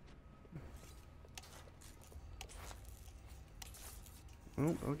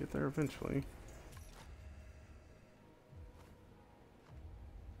 Well, I'll get there eventually.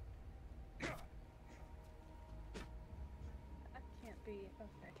 That can't be.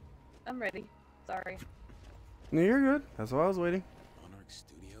 Okay. I'm ready. Sorry. No, you're good. That's why I was waiting. Monarch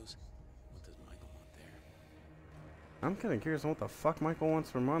Studios? What does Michael want there? I'm kind of curious on what the fuck Michael wants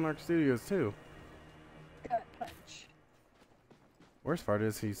from Monarch Studios too. Gut punch. Worst part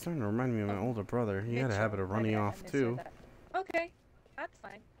is he's starting to remind me of my older brother. He had a Mitchell. habit of running Okay, I off misread too. that. Okay. That's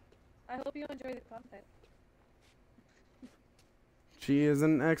fine. I hope you enjoy the content. She is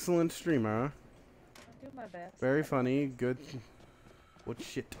an excellent streamer. I'll do my best. Very funny. Good. What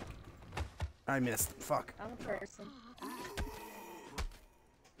shit? I missed. Fuck. I'm a person.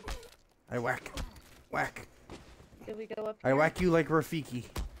 I whack. Whack. Did we go up I here? whack you like Rafiki.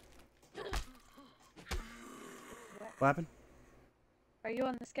 What happened? Are you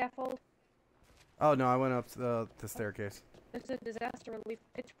on the scaffold? Oh no, I went up the staircase. There's a disaster relief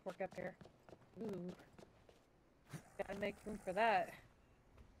pitchfork up here. Ooh. Gotta make room for that.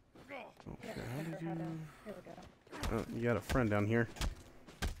 Okay, Can't how remember did how to... you... Here we go. Oh, you got a friend down here.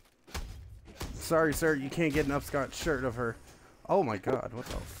 Sorry, sir, you can't get an upscotch shirt of her. Oh my god, what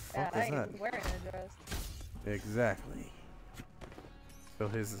the Yeah, fuck I is ain't that? even wearing a dress. Exactly. So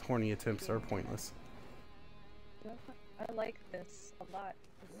his horny attempts are pointless. I like this a lot.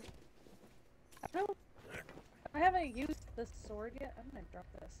 I haven't used the sword yet. I'm gonna drop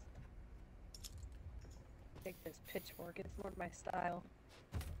this. Take this pitchfork. It's more my style.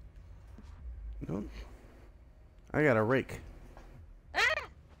 Nope. I got a rake. Ah!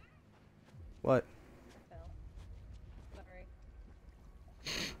 What? I fell. Sorry.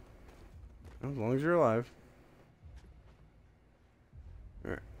 As long as you're alive.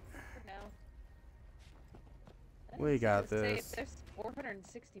 Alright. For now. I We didn't see got the safe. this. There's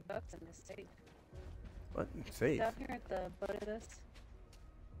 460 bucks in this safe. What? Safe? Down here at the butt of this.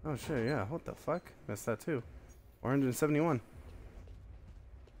 Oh shit, yeah. What the fuck? Missed that too. 471.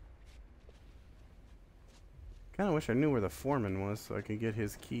 Kinda wish I knew where the foreman was so I could get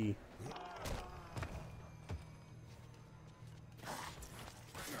his key.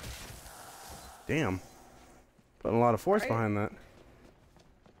 Damn. Putting a lot of force Right. behind that.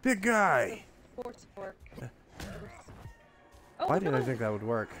 Big guy! Force fork. Oh, Why did I no! think that would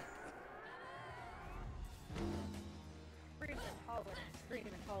work? Scream and holler, scream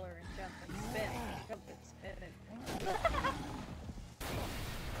and holler, and jump and spin, and jump and spin and...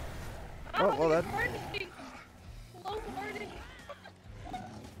 Oh, well, that- Warning! Low warning!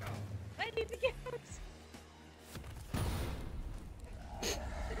 I need to get out! This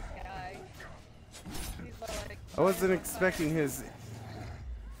guy. He's like... I wasn't expecting his...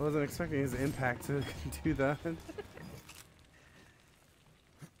 I wasn't expecting his impact to do that.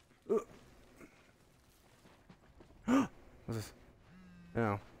 What's this?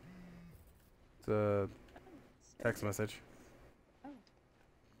 No. It's a text message. Oh.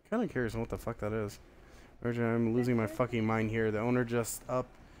 Kind of curious on what the fuck that is. Virgin, I'm losing my fucking mind here. The owner just up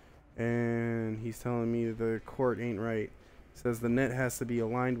and he's telling me the court ain't right. Says the net has to be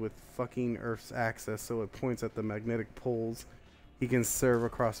aligned with fucking Earth's axis so it points at the magnetic poles. He can serve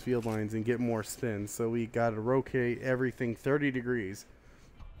across field lines and get more spin. So we gotta rotate everything 30 degrees.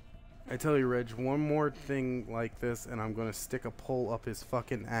 I tell you, Reg, one more thing like this and I'm gonna stick a pole up his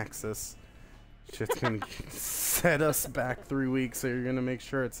fucking axis. Shit's gonna set us back 3 weeks, so you're gonna make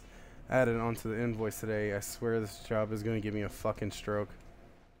sure it's added onto the invoice today. I swear this job is gonna give me a fucking stroke.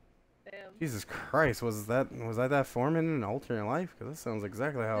 Damn. Jesus Christ, was I that foreman in an alternate life? Because that sounds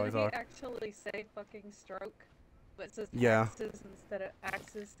exactly how I Did he talk. actually say fucking stroke? But it says Yeah. axis instead of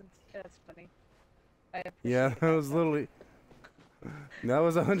axis. That's funny. I appreciate Yeah, that was literally... That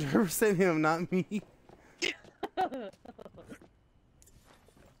was 100% him, not me.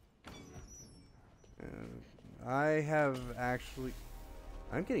 I have actually...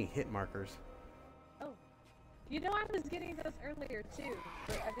 I'm getting hit markers. Oh. You know I was getting those earlier too,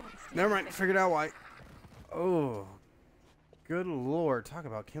 but I didn't see Never mind. anything. Figured out why. Oh. Good lord. Talk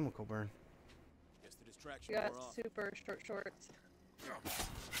about chemical burn. Guess the distraction You got wore off. super short shorts.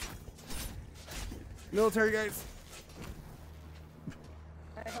 Military guys.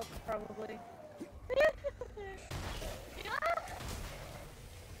 I hope probably.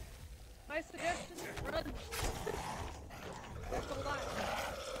 My suggestion, run. There's a lot.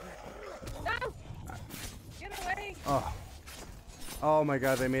 No! Get away! Oh. Oh my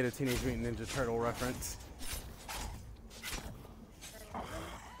god, they made a Teenage Mutant Ninja Turtle reference.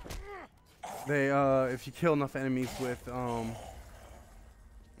 They, if you kill enough enemies with,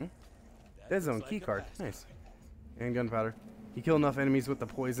 Dead Zone key card. Nice. And gunpowder. You kill enough enemies with the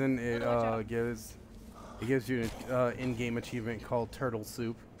poison, it, gives you an, in-game achievement called Turtle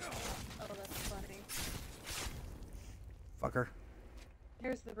Soup. Oh, that's funny. Fucker.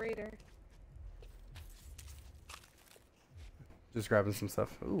 Here's the breeder. Just grabbing some stuff.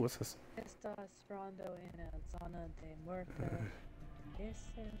 Ooh, what's this? Estás pronto en el zona de muerto.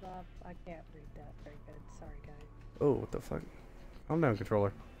 I can't read that very good. Sorry, guys. Oh, what the fuck? Calm down,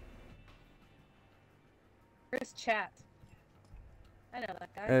 controller. Where's chat? I know that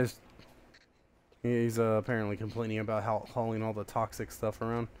guy. As he's apparently complaining about hauling all the toxic stuff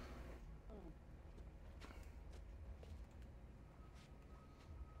around.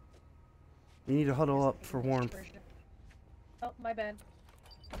 You need to huddle up for warmth. Oh, my bad.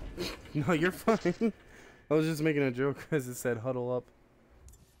 No, you're fine. I was just making a joke because it said huddle up.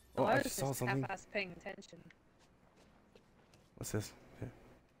 Oh, I I was just saw just something. half-ass paying attention. What's this? Yeah.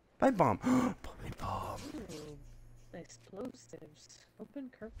 Pipe bomb. Pipe bomb. Ooh, explosives. Open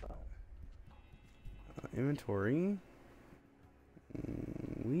curveball. Inventory.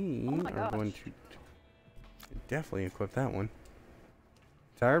 We Oh my are going gosh. to definitely equip that one.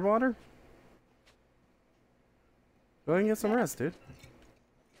 Tired water? Go ahead and get some rest, dude.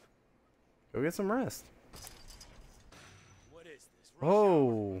 Go get some rest. What is this?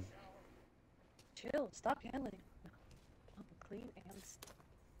 Oh. Chill. Stop yelling. Oh, clean and.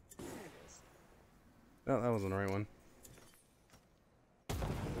 There it is. No, that wasn't the right one.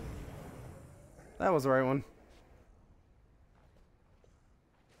 That was the right one.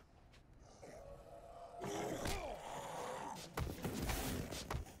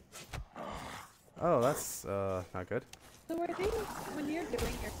 Oh, that's not good. So are these, when you're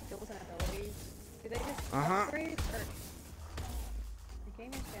doing your skills and abilities, do they just Uh-huh. upgrade or the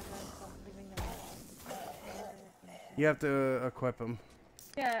gaming channel is leaving them out? You have to equip them.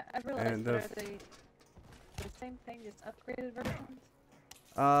 Yeah, I realized And that the- are they the same thing, just upgraded versions?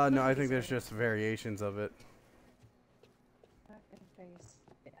 No, I think there's just variations of it. Back and face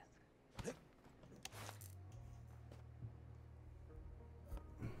death.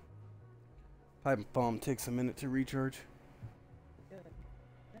 Pipe bomb takes a minute to recharge. Good.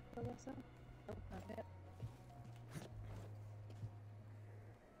 That fill us up? Oh, not yet.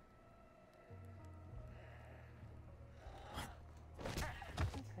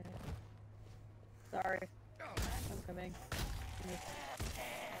 Okay. Sorry. I'm coming.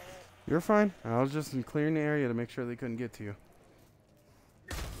 You're fine. I was just clearing the area to make sure they couldn't get to you.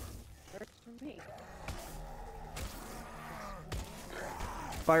 Works for me.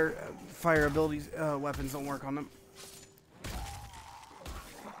 Fire abilities, weapons don't work on them.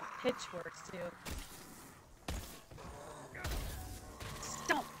 Pitch works too.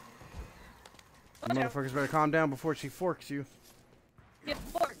 Stop! You motherfuckers better calm down before she forks you. Get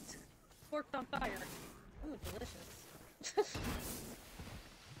forked! Forked on fire. Ooh, delicious.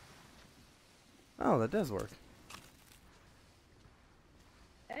 Oh, that does work.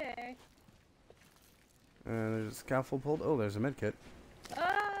 Hey! There's a scaffold pulled. Oh, there's a med kit.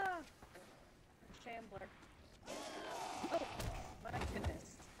 Ah! Shambler. Oh, my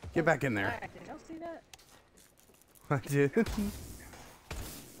goodness. Get back in there. Did y'all see that? I did. Her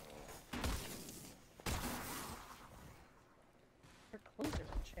clothes are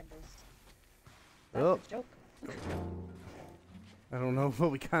in shambles. Oh. That's a joke. I don't know, but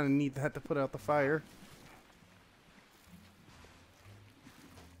we kind of need that to put out the fire.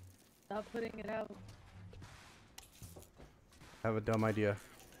 Stop putting it out. I have a dumb idea.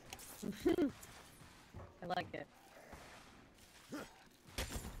 I like it.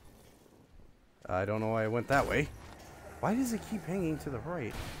 I don't know why I went that way. Why does it keep hanging to the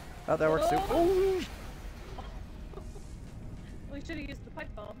right? Oh, that works too. Oh! We should have used the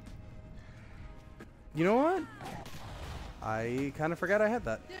pipe bomb. You know what? I kind of forgot I had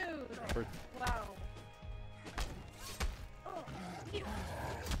that. Dude! For- Wow. Oh, ew.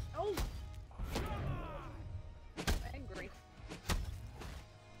 Oh! I'm angry.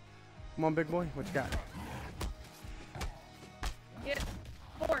 Come on, big boy. What you got? Get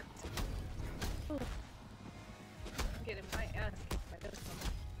forked. Ooh. I'm getting my ass kicked by this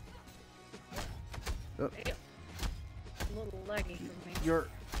one. Oh, Damn. A little laggy for me. your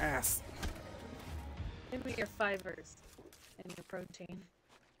ass. Give me your fivers and your protein.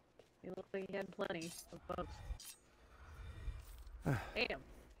 You look like you had plenty of both. Damn.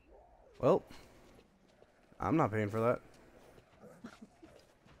 Well, I'm not paying for that.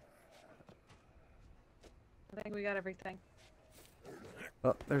 I think we got everything.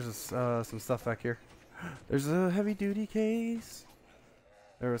 Oh, there's some stuff back here. There's a heavy duty case.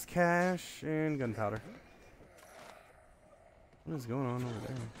 There was cash and gunpowder. What is going on over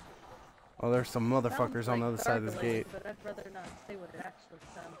there? Oh, there's some motherfuckers on the other side of this gargling, gate. But I'd rather not say what it actually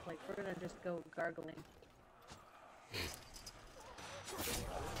sounds like. We're gonna just go gargling.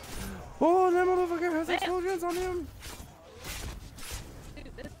 Oh, that motherfucker has explosions on him! Dude,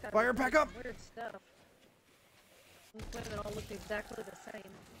 this guy Fire, was pack doing up! Weird stuff. These women all look exactly the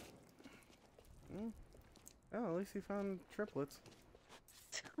same. Oh, at least he found triplets.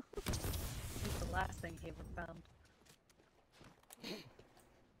 It's the last thing he ever found.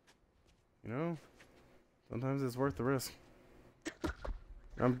 You know, sometimes it's worth the risk.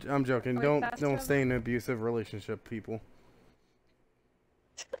 I'm joking. Wait, Don't faster? stay in an abusive relationship, people.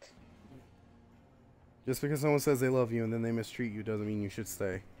 Just because someone says they love you and then they mistreat you doesn't mean you should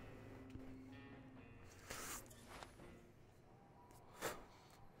stay.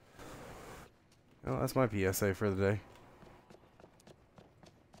 Well, that's my PSA for the day.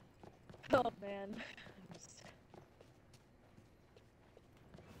 Oh man.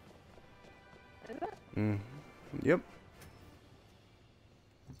 Is it? Yep.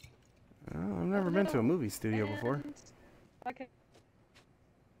 Well, I've never been to a movie studio before. And- Okay.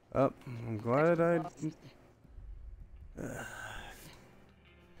 Oh, I'm glad I... Lost.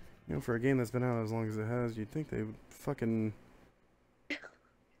 You know, for a game that's been out as long as it has, you'd think they would fucking...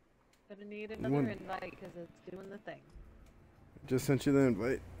 Gonna need another One- invite because it's doing the thing. Just sent you the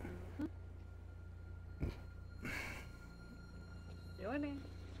invite. Joining.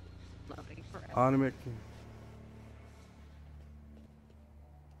 Loving forever. Automatic.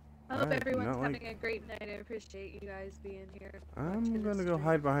 I hope I do everyone's not like- having a great night. I appreciate you guys being here. I'm watching gonna this go stream.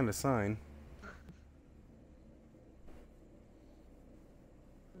 hide behind a sign. I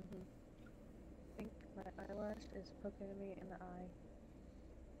think my eyelash is poking me in the eye.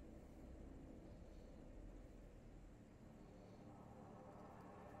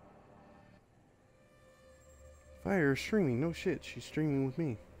 Fire streaming. No shit. She's streaming with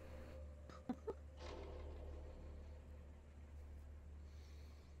me.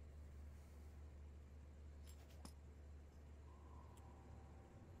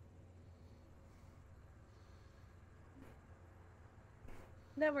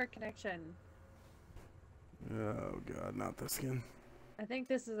 Network connection. Oh god, not this again. I think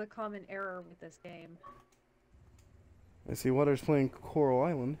this is a common error with this game. I see Waters playing Coral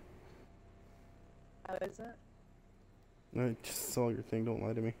Island. How is it? I just saw your thing. Don't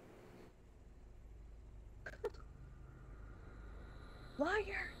lie to me.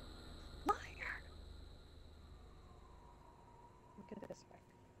 Liar! Liar! Look at this way.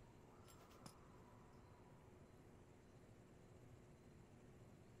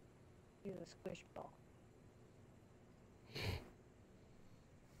 He's a squish ball.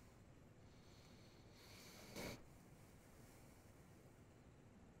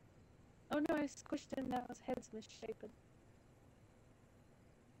 Oh no, I squished him, now his head's misshapen.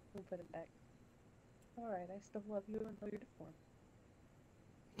 We'll put it back. Alright, I still love you and though you're deformed.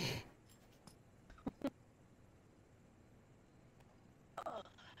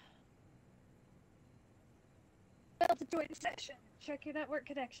 Failed to join the session. Check your network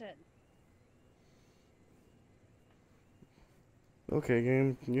connection. Okay,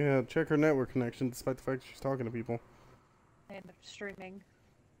 game. Yeah, check her network connection despite the fact she's talking to people. And I'm streaming.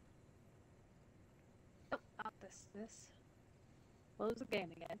 Oh, not this. This. Close the game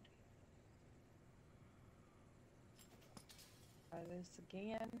again. Try this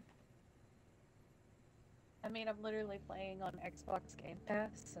again. I mean, I'm literally playing on Xbox Game Pass,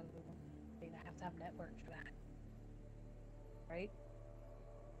 so I mean, I have to have network for that. Right?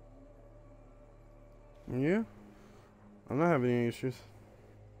 Yeah? I'm not having any issues.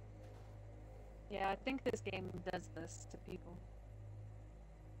 Yeah, I think this game does this to people.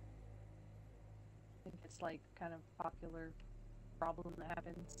 I think it's like kind of popular problem that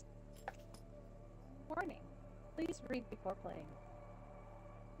happens. Warning. Please read before playing.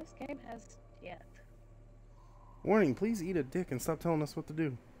 This game has yet. Warning, please eat a dick and stop telling us what to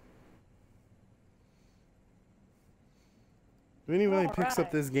do. If anybody picks up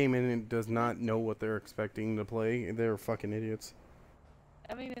Alright. this game and it does not know what they're expecting to play, they're fucking idiots.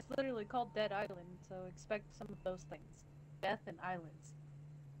 I mean, it's literally called Dead Island, so expect some of those things. Death and islands.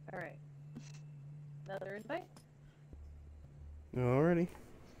 Alright. Another invite? Alrighty.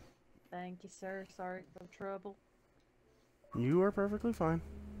 Thank you, sir. Sorry for the trouble. You are perfectly fine.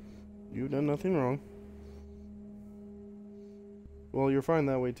 You've done nothing wrong. Well, you're fine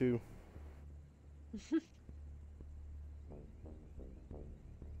that way too.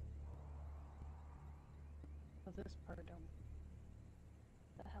 Oh, this part don't.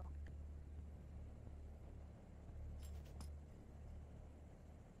 The hell?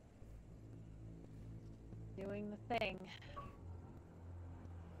 Doing the thing.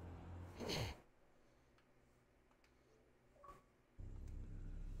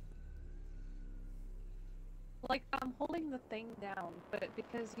 Like, I'm holding the thing down, but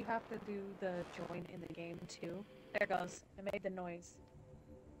because you have to do the join in the game too. There it goes. It made the noise.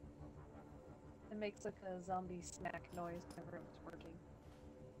 It makes like a zombie smack noise whenever it's working.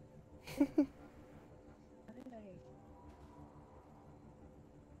 How did I...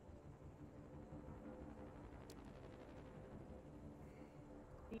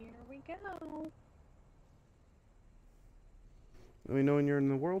 Here we go. Let me know when you're in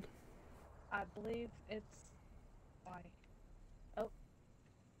the world. I believe it's... Why? Oh.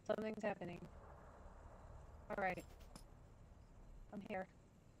 Something's happening. Alright. I'm here.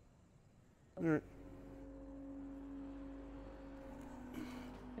 Alright.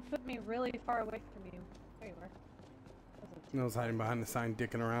 It put me really far away from you. There you are. I was hiding behind the sign,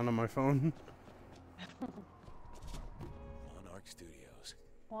 dicking around on my phone. Monarch Studios.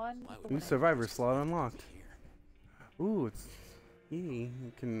 One. Why would New I survivor risk slot it unlocked. here? Ooh, it's... You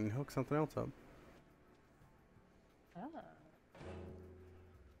can hook something else up. Ah.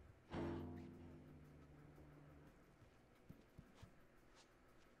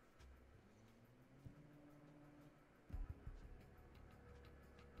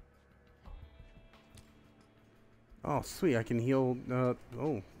 Oh, sweet, I can heal, oh,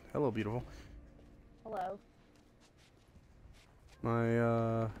 hello, beautiful. Hello. My,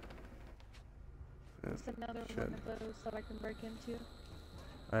 Is another shit. one of those that I can break into?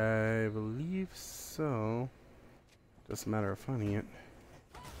 I believe so. Just a matter of finding it.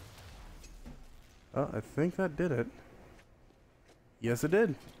 Oh, I think that did it. Yes, it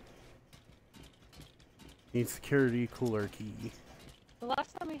did. Need security cooler key. The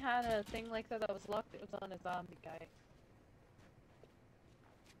last time we had a thing like that was locked, it was on a zombie guy.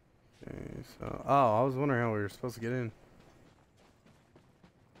 Okay, so, oh, I was wondering how we were supposed to get in.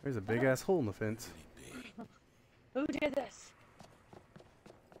 There's a big ass hole in the fence. Who did this?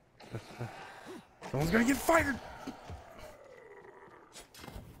 Someone's gonna get fired!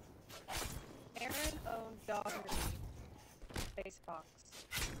 Aaron owned Doherty. Space Fox.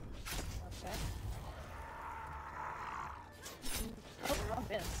 Okay. Oh, I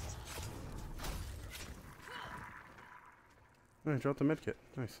missed. Oh, I dropped the medkit.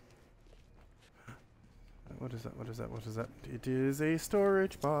 Nice. What is that? What is that? What is that? It is a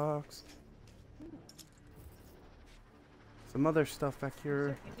storage box. Some other stuff back Is here.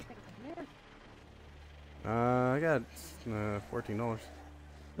 there anything in there? I got $14.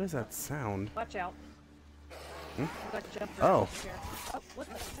 What is that sound? Watch out. Hmm? You got to jump Oh. right here. Oh, what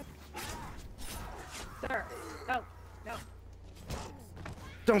the heck? Sir. No. No.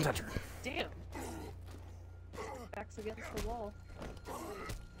 Don't touch her. Damn. Back's against the wall.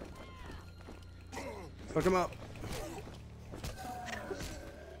 Hook him up.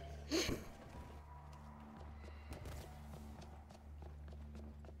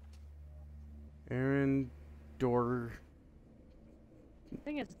 Aaron I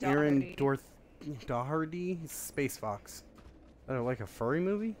think it's Aaron Doherty. Doherty Space Fox. Is that like a furry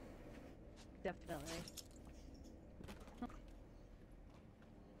movie? Definitely.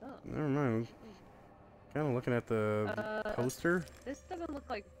 Oh. Never mind. Kind of looking at the poster. This doesn't look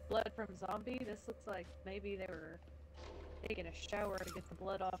like blood from zombie. This looks like maybe they were taking a shower to get the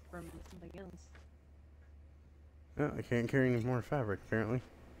blood off from something else. Yeah, I can't carry any more fabric apparently.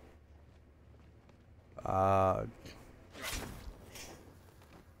 The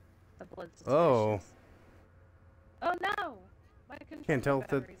blood's Oh. suspicious. Oh no! My Can't tell controller if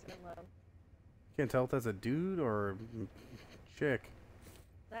the- batteries are low. Can't tell if that's a dude or a chick.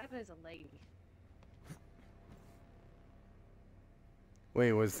 That is a lady.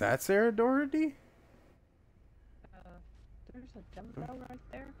 Wait, was that Sarah Doherty? There's a dumbbell right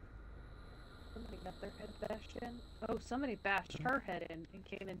there. Somebody got their head bashed in. Oh, somebody bashed her head in and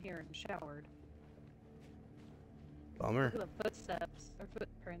came in here and showered. Bummer. Look at the footsteps or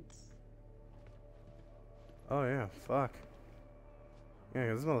footprints. Oh yeah, fuck. Yeah,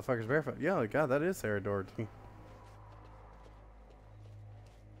 'cause this motherfucker's barefoot. Yeah, God, that is Sarah Doherty.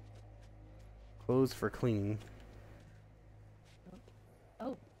 Clothes for cleaning.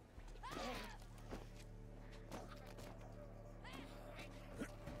 Oh.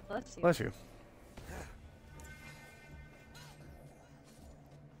 Bless you. Bless you.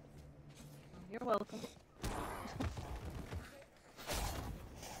 You're welcome.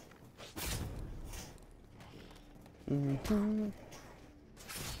 Mm-hmm.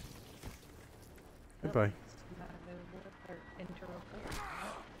 Goodbye.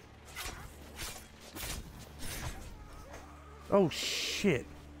 Oh shit!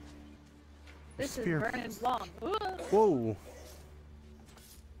 This is Spear. Vernon Wong. Whoa!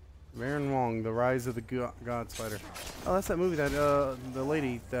 Baron Wong, The Rise of the God Spider. Oh, that's that movie that the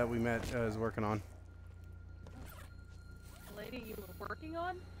lady that we met is working on. The lady you were working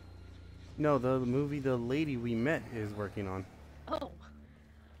on? No, the movie the lady we met is working on. Oh.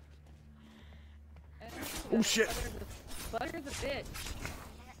 Oh shit! Butter the bitch.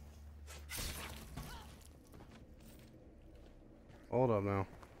 Hold up now.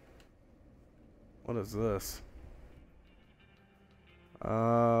 What is this?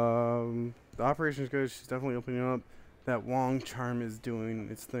 The operation's good. She's definitely opening up. That Wong charm is doing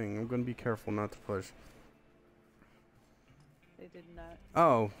its thing. I'm gonna be careful not to push. They did not.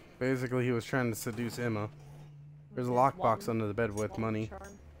 Oh, basically he was trying to seduce Emma. There's a lockbox under the bed with Wong money.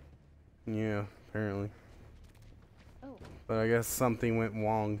 charm. Yeah, apparently. Oh. But I guess something went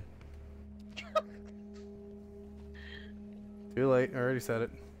Wong. Too late. I already said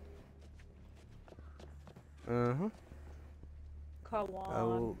it. Uh-huh.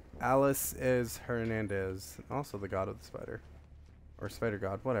 Kawan. Alice is Hernandez. Also the god of the spider. Or spider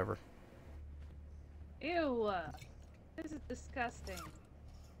god, whatever. Ew. This is disgusting.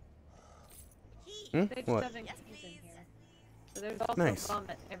 Hmm? They just What? have keys in here. So there's also Nice.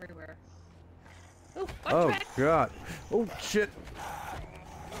 vomit everywhere. Ooh, watch Oh back! god. Oh shit.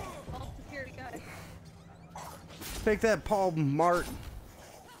 All security guys. Take that, Paul Mart.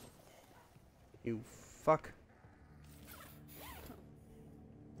 You fuck.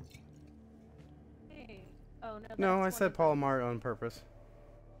 Hey. Oh no. No, I that's said one Paul of Mart on purpose.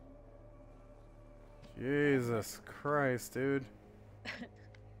 Jesus Christ, dude. them.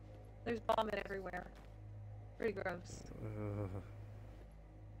 There's vomit everywhere. Pretty gross.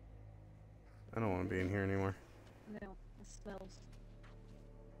 I don't want to be in here anymore. No, it smells.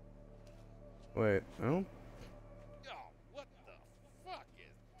 Wait, oh. Oh, what the fuck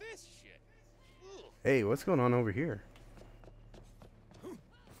is this shit? Ugh. Hey, what's going on over here?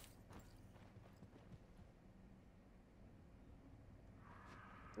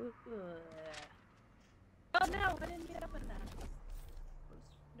 Oh no, I didn't get up in that. I was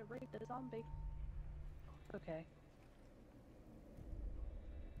to raid the zombie. Okay.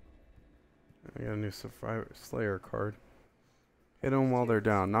 I got a new Survivor Slayer card. Hit them while they're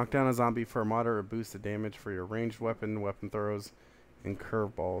down. Knock down a zombie for a moderate boost of damage for your ranged weapon, weapon throws, and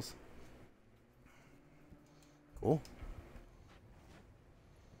curveballs. Cool.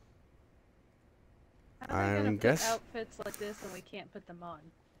 How are they gonna guess- put outfits like this and we can't put them on?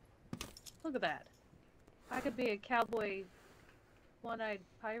 Look at that. I could be a cowboy, one-eyed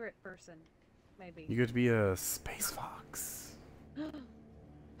pirate person, maybe. You get to be a space fox.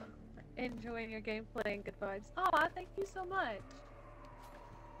 Enjoying your gameplay and good vibes. Aw, thank you so much.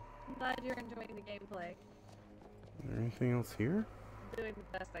 I'm glad you're enjoying the gameplay. Is there anything else here? I'm doing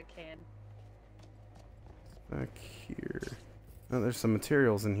the best I can. Back here. Oh, there's some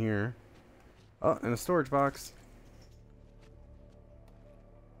materials in here. Oh, and a storage box.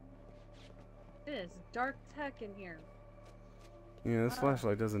 It is dark tech in here. Yeah, this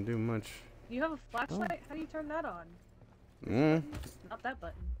flashlight doesn't do much. You have a flashlight? How do you turn that on? Mm. Not that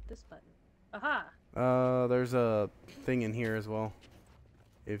button. This button. Aha! There's a thing in here as well.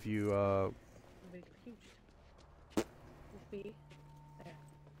 If you, Big, huge. Be there.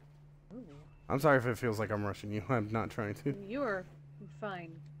 Ooh. I'm sorry if it feels like I'm rushing you. I'm not trying to. You are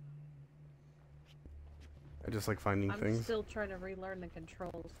fine. I just like finding I'm things. still trying to relearn the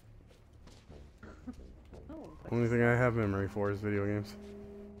controls. Oh, Only thing I have memory for is video games.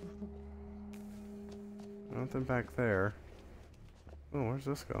 Nothing back there. Oh, where's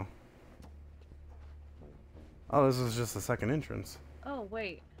this go? Oh, this is just the second entrance. Oh,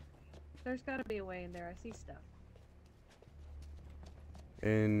 wait. There's gotta be a way in there. I see stuff.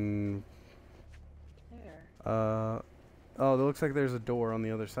 In There. oh, it looks like there's a door on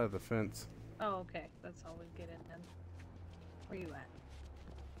the other side of the fence. Oh, okay. That's how we get in then. Where you at?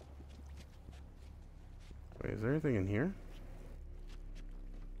 Wait, is there anything in here?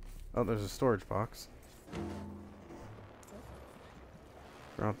 Oh, there's a storage box.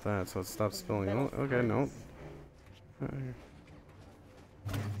 Drop that so it stops spilling. Metal Oh, okay, no. parts.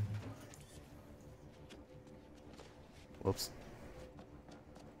 Whoops.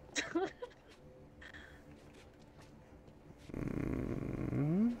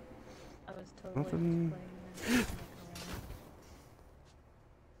 I was totally Nothing. just playing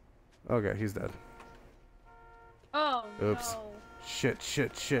that. Okay, he's dead. Oh Oops. no. Shit,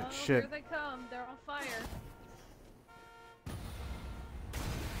 shit, shit, Oh, shit. here they come. They're on fire.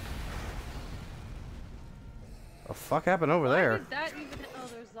 The fuck happened over Why there? did that even? Oh,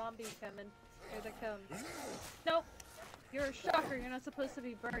 there's zombies coming. Here they come. Nope. You're a shocker. You're not supposed to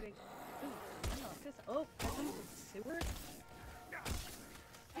be burning. Ooh, oh, there's a sewer.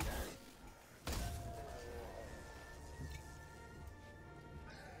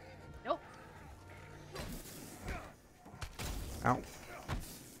 Nope. Ow.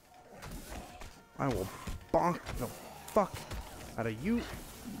 I will bonk the fuck out of you,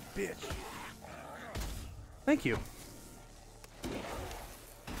 bitch. Thank you.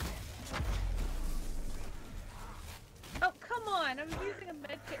 Oh, come on! I'm using a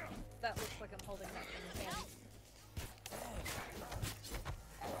med kit. That looks like I'm holding that in my hand.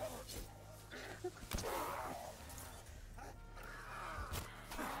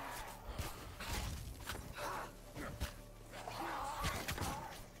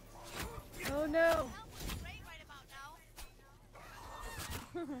 Oh no!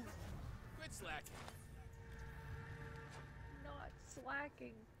 Quit slacking. Not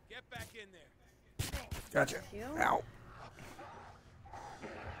slacking. Get back in there. Gotcha. You? Ow.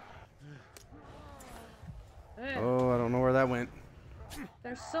 Ugh, Oh, I don't know where that went.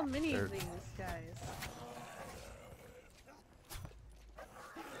 there's so many There- of these guys.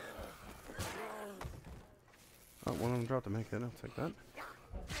 Oh, one of them dropped a med kit. I'll take that.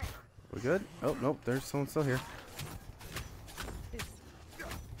 We good? Oh, nope. There's someone still here.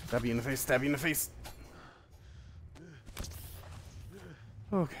 Stab you in the face. Stab you in the face.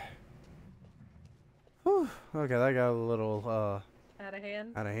 Okay. Whew. Okay, that got a little, Out of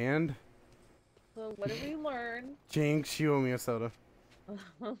hand. out of hand. So what did we learn? Jinx, you owe me a soda.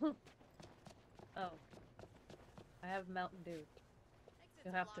 Oh. I have Mountain Dew.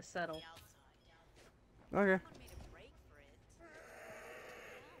 You'll have to settle. Okay.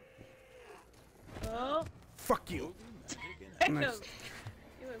 Oh! Fuck you. Nice.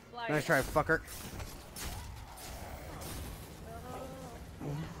 You were flying. Nice try, fucker.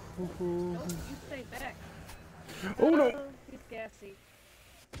 Oh. Nope, you stay back. Oh no. He's gassy.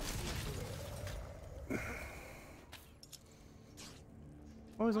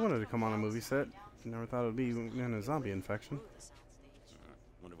 Always wanted to come on a movie set. Never thought it would be in a zombie infection.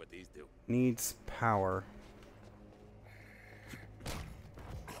 Wonder what these do. Needs power.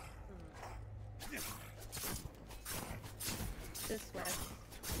 This way.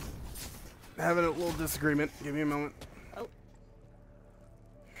 Having a little disagreement. Give me a moment. Oh.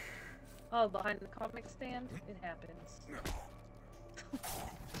 Oh, behind the comic stand? It happens.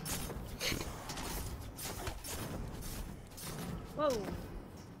 Whoa.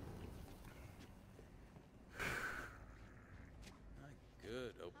 I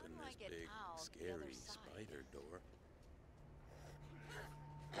could open this big, scary spider door.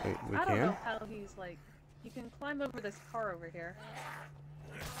 Wait, we I don't can? know how he's like. You can climb over this car over here.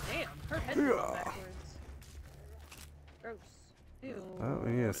 Damn, her head's going Yeah. backwards. Gross. Ew. Oh,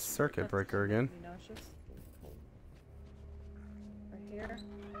 we need a circuit That's breaker making again. me nauseous. Right here.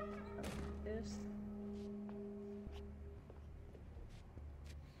 This.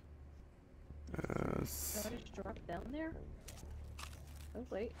 Did I just drop down there? Oh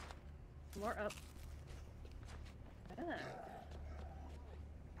wait. More up. Ah.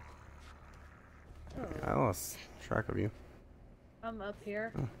 Oh, I lost track of you. I'm up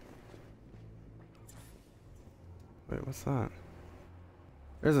here. Wait, what's that?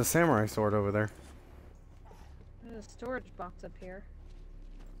 There's a samurai sword over there. There's a storage box up here.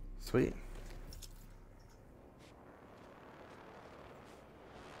 Sweet.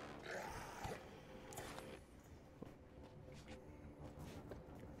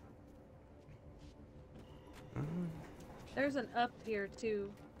 There's an up here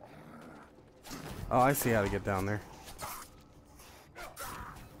too. Oh, I see how to get down there.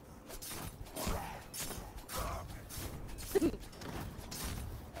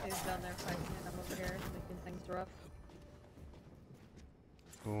 He's down there fighting and I'm over here making things rough.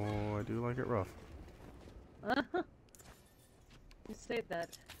 Oh, I do like it rough. You say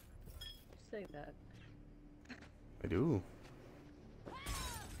that. You say that. I do.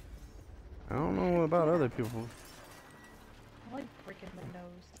 I don't know about other people. I like breaking my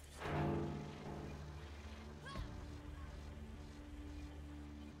nose.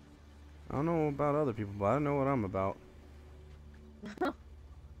 I don't know about other people, but I know what I'm about.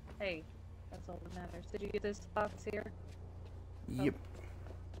 Hey, that's all that matters. Did you get this box here? Yep.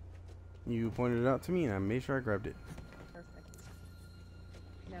 You pointed it out to me, and I made sure I grabbed it. Perfect.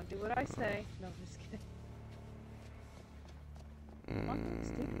 Now do what I say. No, I'm just kidding. Welcome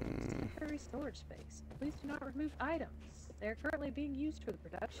to temporary storage space. Please do not remove items. They are currently being used for the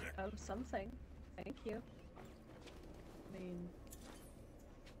production of something. Thank you. I mean,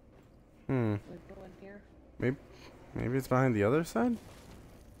 we go in here. Maybe it's behind the other side?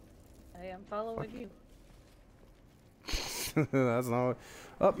 I am following you. That's not.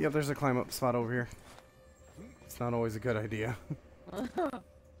 Oh, yep, there's a climb up spot over here. It's not always a good idea.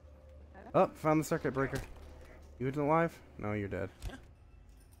 Oh, found the circuit breaker. You alive? No, you're dead.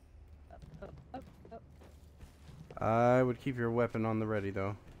 Up. I would keep your weapon on the ready,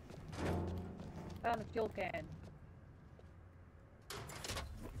 though. Found a fuel can.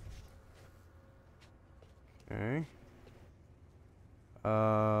 Okay.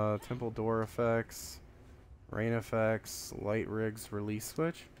 Temple door effects, rain effects, light rigs release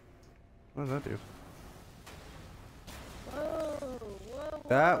switch. What does that do? Whoa.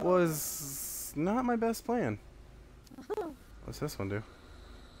 That was not my best plan. What's this one do?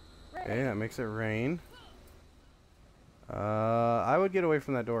 Okay, that makes it rain. I would get away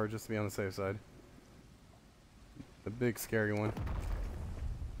from that door just to be on the safe side. The big scary one.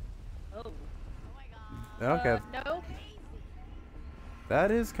 Oh. Okay. No.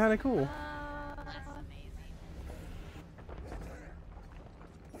 That is kind of cool.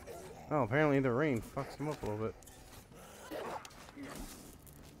 Oh, apparently the rain fucks him up a little bit.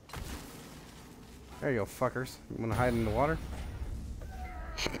 There you go, fuckers. You wanna hide in the water?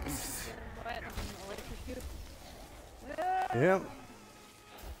 Yep.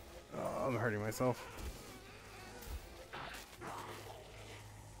 Oh, I'm hurting myself.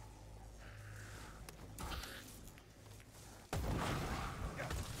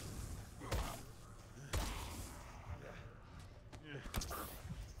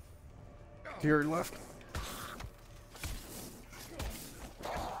 To your left.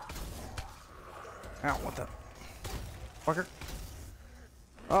 Ow, what the fucker?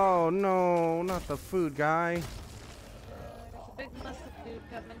 Oh no, not the food guy. There's a big muscle dude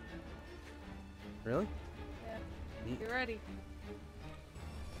coming. Really? Yeah. You ready?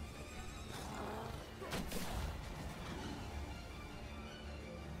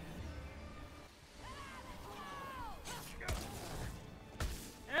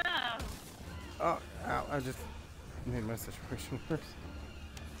 Oh, ow, I just made my situation worse.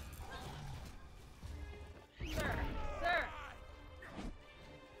 Sir.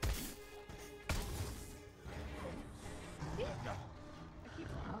 I keep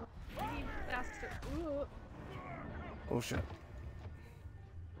faster. Ooh. Oh shit.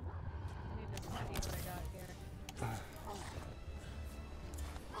 I need to see what I got here.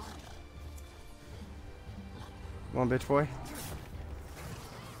 Come on, bitch boy.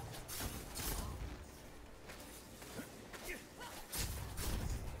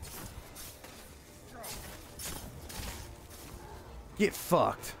 Get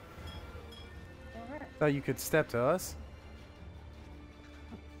fucked. Alright. Thought you could step to us.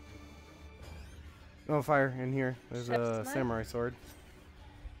 Oh, fire in here. There's Chef's a knife. samurai sword.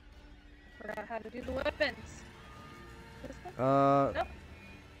 Forgot how to do the weapons. This one? Nope.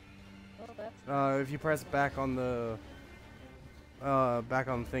 Well, that's If you press back on the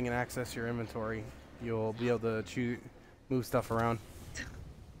thing and access your inventory, you'll be able to move stuff around. Is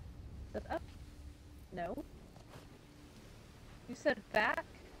that up? No. You said back?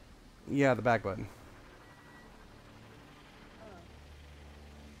 Yeah, the back button. Oh.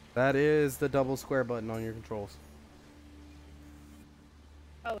 That is the double square button on your controls.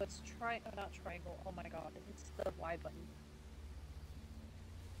 Oh, it's not triangle. Oh my god, it's the Y button.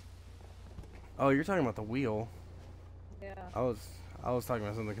 Oh, you're talking about the wheel. Yeah. I was talking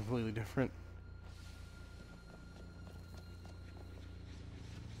about something completely different.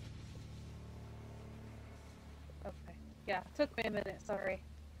 Okay. Yeah, it took me a minute, sorry.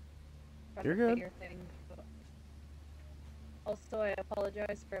 Trying You're to good. figure things out. Also, I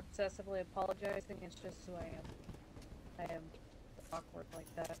apologize for obsessively apologizing. It's just who I am. I am awkward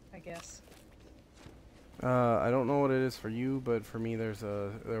like that, I guess. I don't know what it is for you, but for me, there was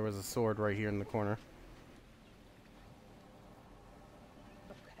a sword right here in the corner.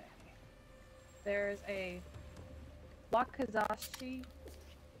 Okay. There's a Wakazashi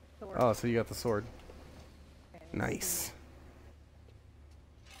sword. Oh, so you got the sword. Okay, let's Nice. see.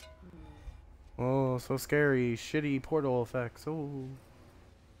 Oh, so scary. Shitty portal effects. Oh.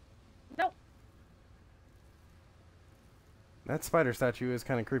 Nope. That spider statue is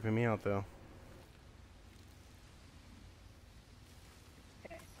kind of creeping me out, though.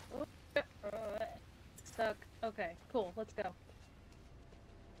 Okay. Stuck. Okay, cool. Let's go.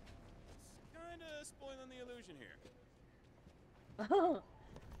 Kinda spoiling the illusion here.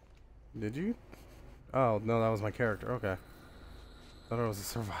 Did you? Oh, no, that was my character. Okay. Thought it was a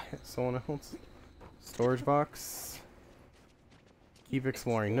survivor. Someone else. Storage box. Keep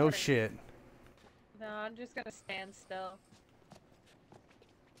exploring. No shit. No, I'm just gonna stand still.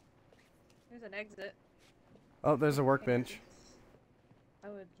 There's an exit. Oh, there's a workbench. I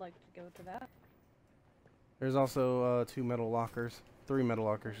would like to go to that. There's also 2 metal lockers. 3 metal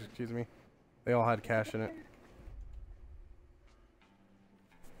lockers, excuse me. They all had cash in it.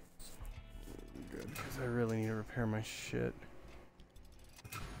 Good, because I really need to repair my shit.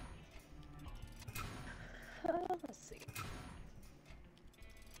 Let's see.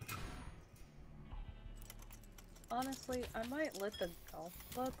 Honestly, I might let the golf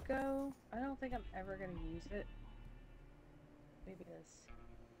club go. I don't think I'm ever gonna use it. Maybe this. Is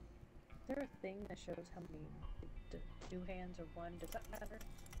there a thing that shows how many 2 hands or 1? Does that matter?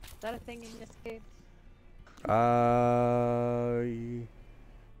 Is that a thing in this game?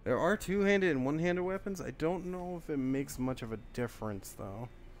 There are 2-handed and 1-handed weapons. I don't know if it makes much of a difference, though.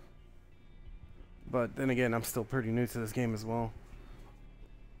 But then again, I'm still pretty new to this game as well.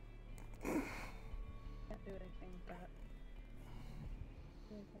 Can't do anything with that.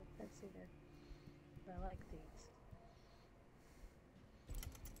 Okay, let's see there. I like these.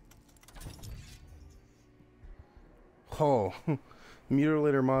 Oh,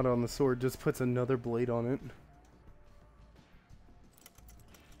 Mutilator mod on the sword just puts another blade on it.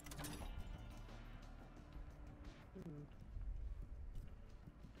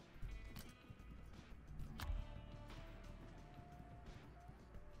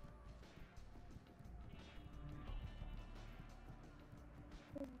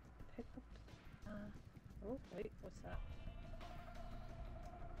 Pick up. Oh wait, what's that?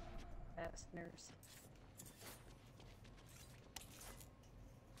 Fasteners.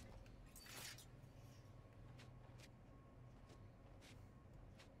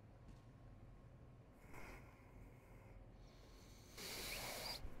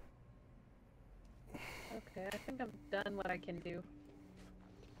 Okay, I think I'm done what I can do.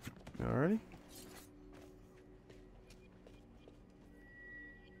 Alrighty.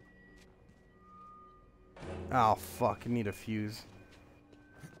 Oh fuck, I need a fuse.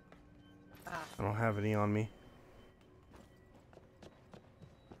 Ah. I don't have any on me.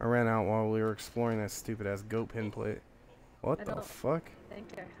 I ran out while we were exploring that stupid ass goat pin plate. What I the don't- fuck? I think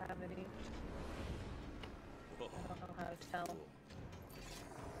I have any. I don't know how to tell.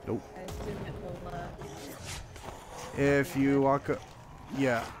 Nope. I assume it will, If you walk up...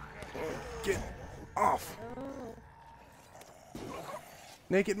 Yeah. Get off! Oh.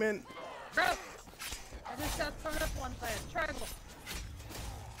 Naked man! Gross! I just got thrown up one by a triangle.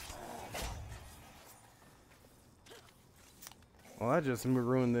 Well, that just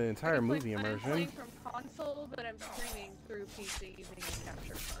ruined the entire movie I'm immersion. playing from console, but I'm streaming through PC using a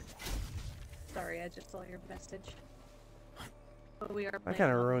capture card. Sorry, I just saw your message. But we are That playing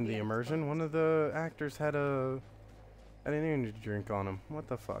kind of on ruined the Xbox. immersion. One of the actors had an energy drink on him. What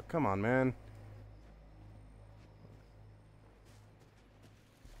the fuck? Come on, man.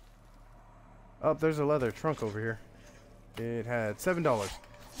 Oh, there's a leather trunk over here. It had $7.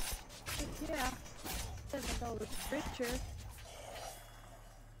 Yeah. $7 richer.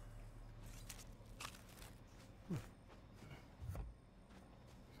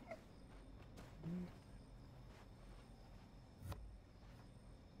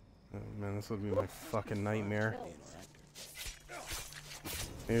 Oh man, this would be my fucking nightmare.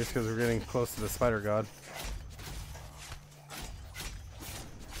 Maybe it's because we're getting close to the spider god.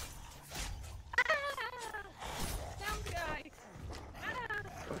 Down guy.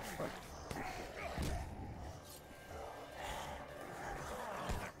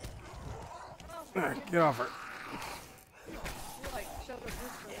 Alright, get off her. Like, show the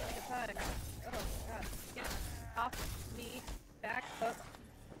booster like a time. Oh god. Get off me. Back up.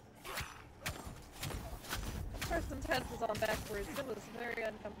 This person's head was on backwards. It was very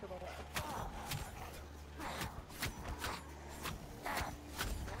uncomfortable.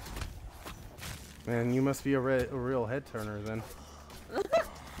 Man, you must be a real head turner then. Or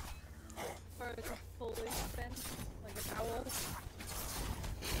just fully spin like an owl.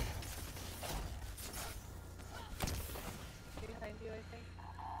 Behind you, I think.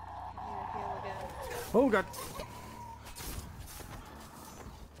 I need to heal again. Oh god.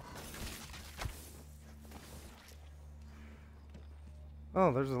 Oh,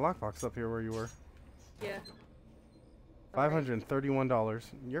 there's a lockbox up here where you were. Yeah. $531.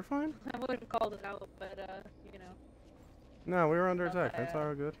 You're fine? I would have called it out, but you know. No, we were under Not attack. That's bad.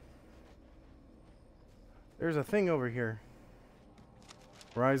 all good. There's a thing over here.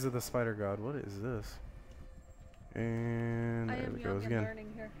 Rise of the Spider God. What is this? And I there am it young goes and again.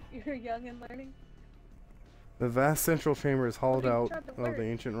 learning here. You're young and learning? The vast central chamber is hollowed What are you out trying to of the learn?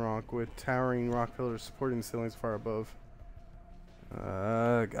 ancient rock, with towering rock pillars supporting the ceilings far above.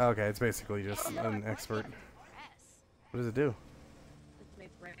 Okay, it's basically just an expert. What does it do? It made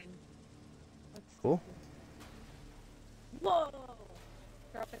rain. Let's Cool. Whoa!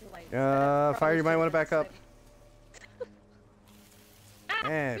 Dropping lights. Fire, you might want to back up.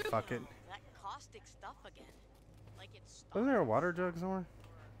 Eh, fuck it. That caustic stuff again. Like it's stuck. Wasn't there a water jug somewhere? I'm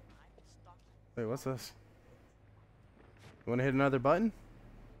stuck. Wait, what's this? You want to hit another button?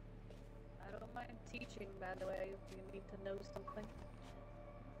 I don't mind teaching, by the way, if you need to know something.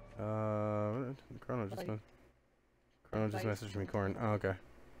 Chrono just Like, Chrono just advice. messaged me, Corn. Oh, okay.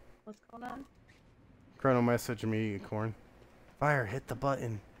 What's going on? Chrono messaged me, Corn. Fire, hit the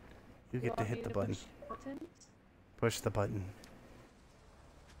button. You get to want hit me the button. push buttons? Push the button.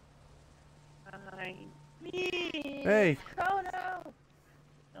 Hey! Hey, Chrono!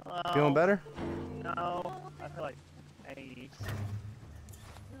 No. feeling better? No. I feel like AIDS.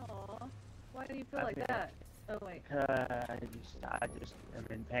 Aw. Why do you feel I like feel- that? Oh wait, I just am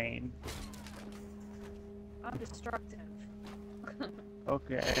in pain. I'm destructive.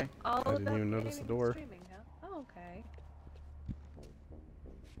 Okay. All I didn't about even notice gaming the and door. streaming, huh? Oh, okay.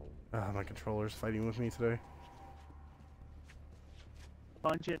 Ah, my controller's fighting with me today.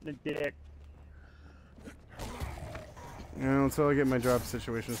 Punch it in the dick. Until I get my job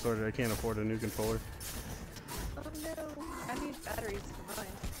situation sorted, I can't afford a new controller. Oh no, I need batteries for mine.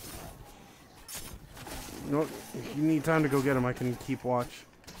 No, if you need time to go get them, I can keep watch.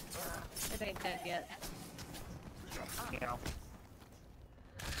 It ain't dead yet. Meow.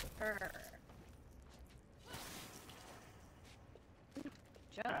 Brr.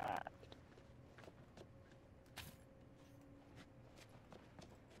 Jump.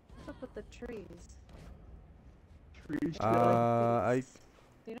 What's up with the trees? Trees. I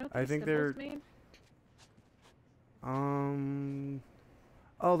Do you know what I these think symbols they're- mean?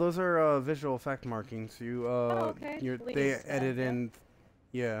 Oh, those are visual effect markings. You okay. they Leaves then, edit yeah. in.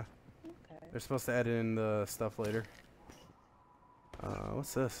 Yeah, Okay. they're supposed to edit in the stuff later.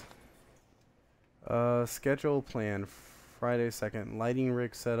 What's this? Schedule plan. Friday 2nd. Lighting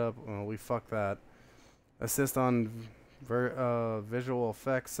rig setup. Well, we fucked that. Assist on visual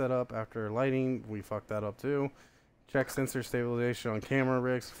effects setup after lighting. We fucked that up too. Check sensor stabilization on camera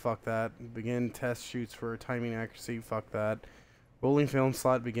rigs. Fuck that. Begin test shoots for timing accuracy. Fuck that. Rolling film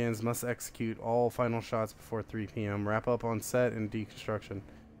slot begins. Must execute all final shots before 3 p.m. Wrap up on set and deconstruction.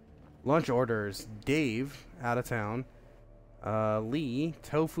 Lunch orders. Dave, out of town. Lee,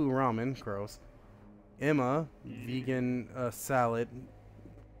 tofu ramen. Gross. Emma, vegan salad.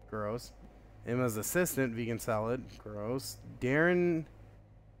 Gross. Emma's assistant, vegan salad. Gross. Darren,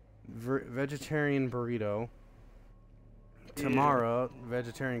 vegetarian burrito. Tamara,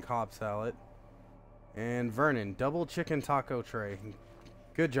 vegetarian Cobb salad. And Vernon, double chicken taco tray.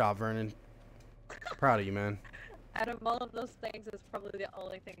 Good job, Vernon. Proud of you, man. Out of all of those things, it's probably the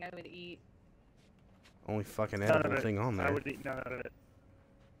only thing I would eat. Only fucking None of edible it. thing on I there. would eat none of it.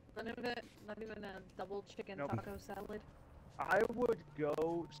 None of it? Not even a double chicken Nope. taco salad? I would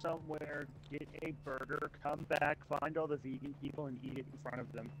go somewhere, get a burger, come back, find all the vegan people, and eat it in front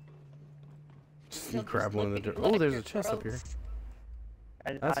of them. Just They'll grab just one of look the. at you Oh, like there's you're a chest up here. gross.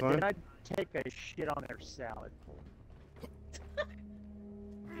 And That's fine. then I'd take a shit on their salad.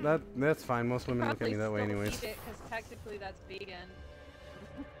 That's fine. Most women look at me that way, Probably anyways. still eat it, 'cause technically that's vegan.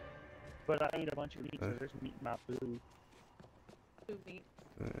 But I eat a bunch of meat, so there's meat in my food. Food meat.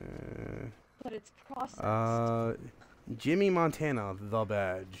 Uh, But it's processed. Jimmy Montana, the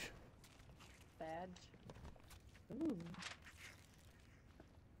badge. Badge. Ooh.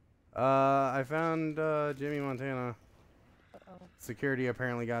 I found Jimmy Montana. Uh-oh. Security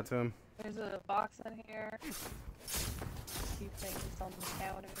apparently got to him. There's a box in here. A few things on the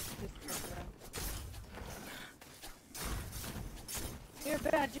counter. Just look around. Your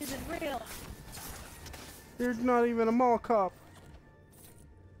badge isn't real. You're not even a mall cop.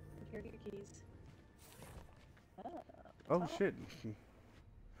 Here are your keys. Oh top. shit.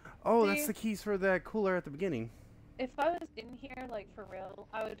 Oh, that's See? the keys for that cooler at the beginning. If I was in here, like, for real,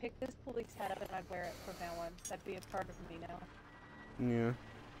 I would pick this police hat up and I'd wear it from now on. That'd be a part of me now. Yeah.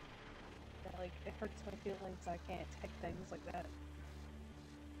 That, like, it hurts my feelings. I can't take things like that.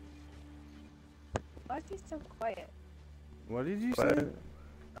 Why is he so quiet? What did you But say?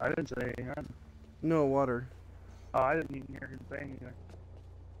 I didn't say anything. No water. Oh, I didn't even hear him say anything.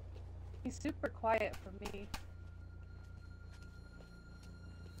 He's super quiet for me.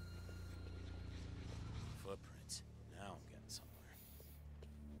 Footprints. Now I'm getting somewhere.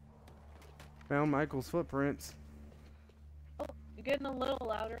 Found Michael's footprints. Oh, you're getting a little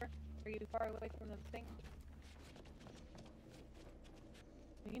louder. Are you far away from the thing?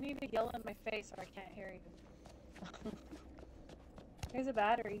 You need to yell in my face or I can't hear you. Here's a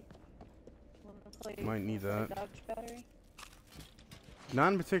battery. Wanna play, Might need wanna play that. Dodge battery?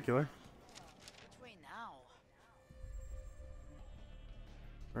 Not in particular. Which way now?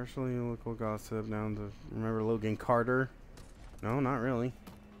 Partially local gossip. Now to remember Logan Carter. No, not really.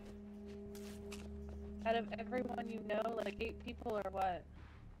 Out of everyone you know, like 8 people or what?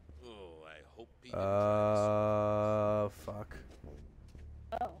 Oh, I hope he didn't try to Fuck.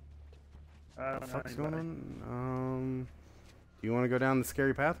 Oh. I What don't the know fuck's going anybody. on? Do you want to go down the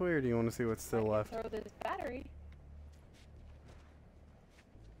scary pathway, or do you want to see what's still I left? can throw this battery.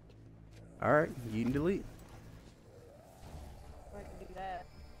 All right, you can delete. I can do that.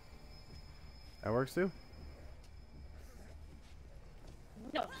 That works too.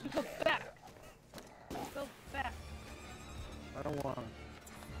 No, you go back. Go back. I don't want.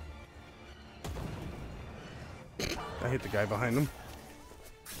 I hit the guy behind him.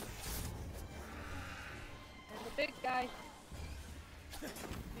 And the big guy.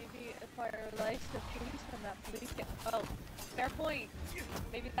 Maybe acquire a license of police from that police guy. Oh, fair point.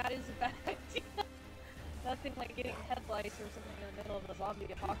 Maybe that is a bad idea. Nothing like getting head lice or something in the middle of a zombie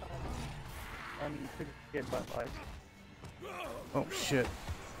apocalypse. You could get butt lights. Oh shit.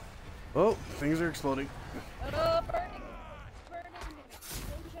 Oh, things are exploding. Oh, burning! Burning!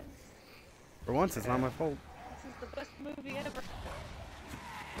 Explosions! For once, it's not my fault. This is the best movie ever.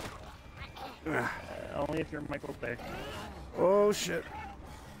 Only if you're Michael Bay. Oh shit.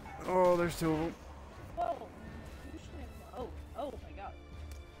 Oh, there's 2 of them. Whoa! Usually, oh, oh my god.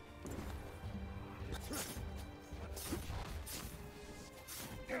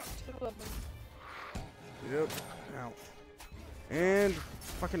 There's 2 of them. Yep. Ow. And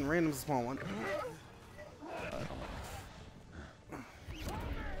fucking random small one.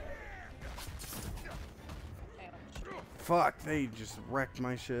 Fuck, they just wrecked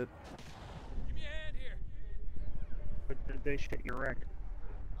my shit. Give me a hand here. But did they shit your wreck?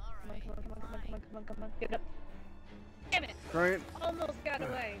 Come on, come on, come on, come on, come on, come on, come on, get up. Damn it! Right? Almost got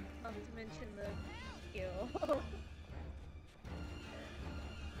away. Not to mention the kill.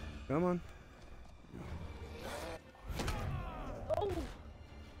 Come on. Oh! You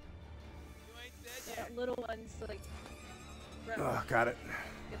ain't dead yet. That little one's like. Oh, got it.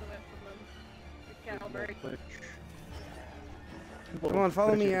 Get away from them. The Calvary. Come on,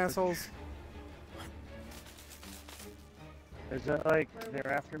 follow me, assholes. Is that like they're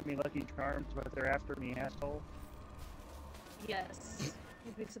after me Lucky Charms, but they're after me asshole? Yes.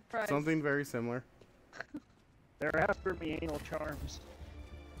 You'd be surprised. Something very similar. They're after me anal charms.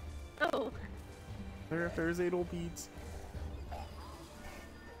 Oh! There's 8 old beads.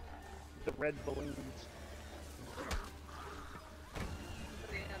 The red balloons.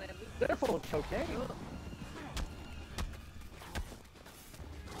 Man, They're full of cocaine.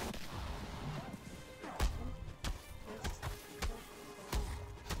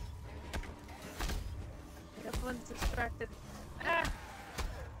 Everyone's distracted. Ah!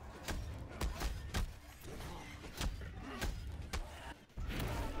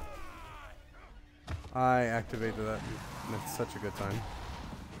 I activated that. That's such a good time.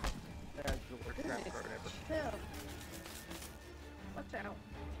 That's the worst trap card ever. Chill. Watch out.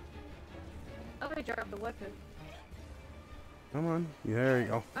 Oh, I dropped the weapon. Come on. Yeah, there you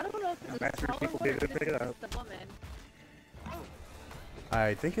go. I don't know if it's a Master smaller people one or did if pick it it's up. the woman.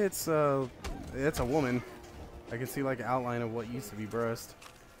 I think it's a woman. I can see like an outline of what used to be breast.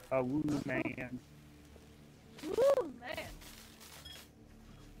 A woo man. Woo, man.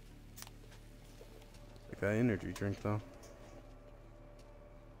 Like that energy drink though.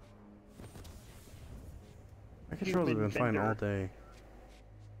 My controls have been fine all day.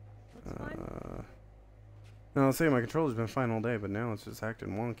 That's fine. No, I'll say my controller's been fine all day, but now it's just acting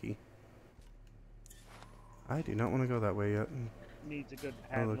wonky. I do not want to go that way yet. Needs a good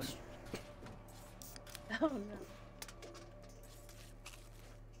That handling. looks. Oh no.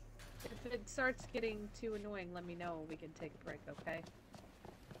 If it starts getting too annoying, let me know. We can take a break, okay?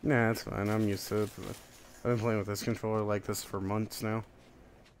 Nah, it's fine. I'm used to it. I've been playing with this controller like this for months now.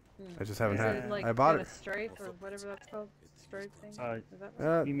 I just haven't Is had. it like I bought got it. a strafe or whatever that's called? Strafe thing? Uh, Is that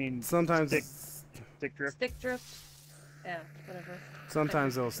right? You mean Sometimes, stick drift? Stick drift? Yeah, whatever.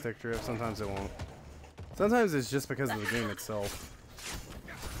 sometimes it'll stick drift. Sometimes it won't. Sometimes it's just because of the game itself.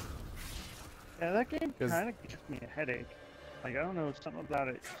 Yeah, that game 'Cause- kind of gives me a headache. Like, I don't know, something about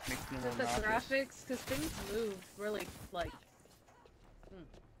it just makes me a With little the nauseous. graphics, because things move really, like,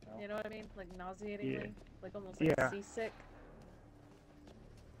 you know what I mean? Like, nauseatingly. Like, almost like Yeah. seasick.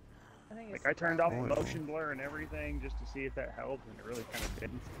 I think it's Like, I turned off Oh, the yeah. motion blur and everything just to see if that helped, and it really kind of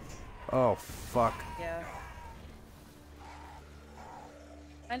didn't. Oh, fuck. Yeah.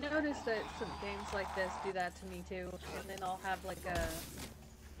 I noticed that some games like this do that to me too, and then I'll have like a,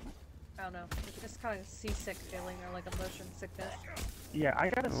 I don't know, just kind of seasick feeling or like a motion sickness. Yeah, I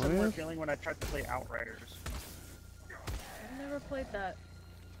got a Oh, similar yeah? feeling when I tried to play Outriders. I've never played that.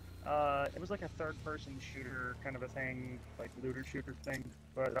 It was like a third-person shooter kind of a thing, like looter shooter thing,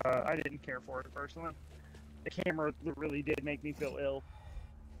 but I didn't care for it personally. The camera really did make me feel ill.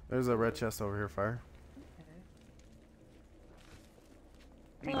 There's a red chest over here, Fire.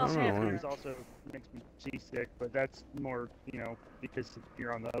 I mean, Oh, the okay. cameras also makes me seasick, but that's more, you know, because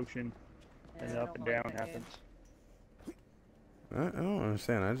you're on the ocean and Yeah, I up and don't like down that game. happens. I don't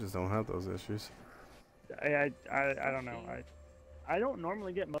understand. I just don't have those issues. I don't know. I don't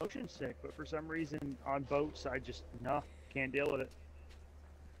normally get motion sick, but for some reason on boats I just can't deal with it.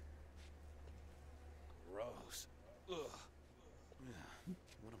 Gross. Ugh.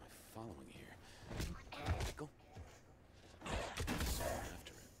 What am I following here? Go. So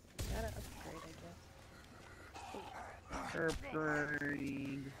after it. Gotta upgrade, I guess.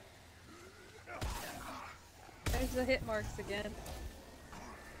 Upgrade. There's the hit marks again.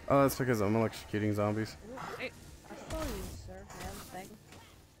 Oh, that's because I'm electrocuting zombies. Ooh, hey, I saw you, sir. Man, thing.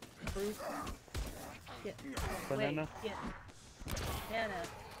 Fruit. Get. Banana? Wait, get. Banana.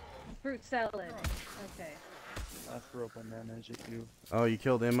 Fruit salad. Okay. I throw bananas at you. Oh, you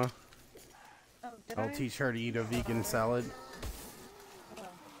killed Emma? Oh, did I'll I? teach her to eat a vegan salad. Oh.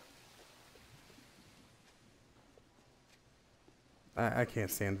 I can't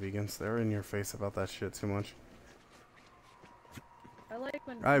stand vegans. They're in your face about that shit too much. I like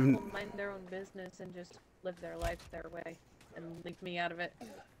when I've people mind their own business and just live their life their way and leave me out of it.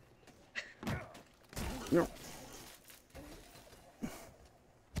 Yep.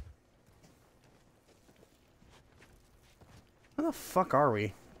 Where the fuck are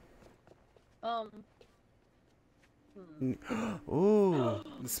we? Ooh.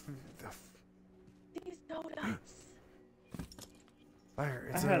 These donuts.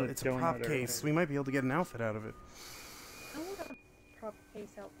 Fire. I had a It's a prop donut case. earlier. We might be able to get an outfit out of it. I want a prop case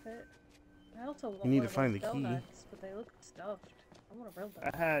outfit. I also want need one to of find those the key. donuts, but they look stuffed. I want a real I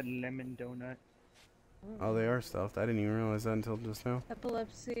donut. had lemon donut. Oh, they are stuffed. I didn't even realize that until just now.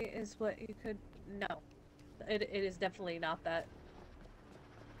 Epilepsy is what you could. No. It is definitely not that.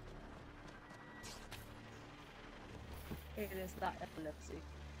 It is not epilepsy.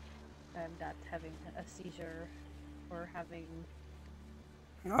 I'm not having a seizure or having.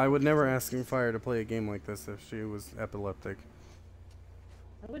 I would never ask Fire to play a game like this if she was epileptic.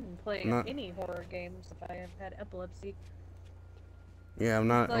 I wouldn't play Not- any horror games if I had epilepsy. Yeah, I'm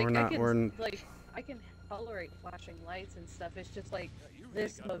not. Like we're not. I can, We're. like I can tolerate flashing lights and stuff. It's just like you really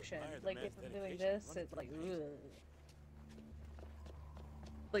this gotta motion. admire the Like if man's I'm doing dedication. this, it's like ugh.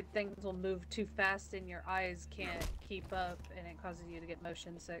 Like things will move too fast and your eyes can't keep up, and it causes you to get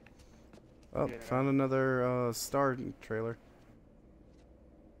motion sick. Oh, Yeah. found another Star trailer.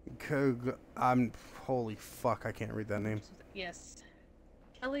 I'm. Holy fuck! I can't read that name. Yes,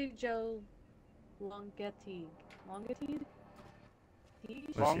 Kelly Jo Longetti. Longetti?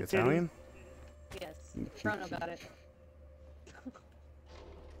 Was Long she titty. Italian? Yes, Toronto got it.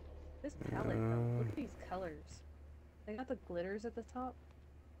 This palette, though, look at these colors. They got the glitters at the top.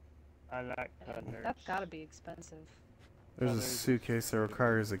 I like and colors. That's gotta be expensive. There's a there's- suitcase that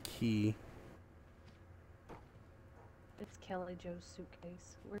requires a key. It's Kelly Jo's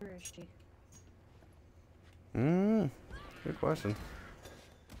suitcase. Where is she? Good question.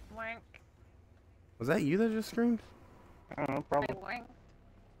 Wank. Was that you that just screamed? I don't know, I probably. wank.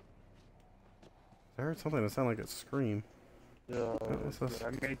 I heard something that sounded like a scream. what's this? I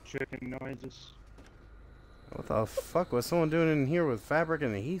made chicken noises. What the fuck was someone doing in here with fabric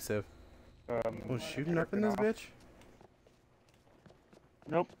and adhesive? Was shooting up in jerking this off. bitch?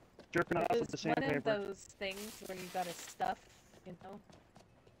 Nope. Jerking off with the It's one of sandpaper. those things where you gotta stuff, you know?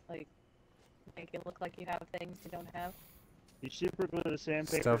 Like, make it look like you have things you don't have. You super glue the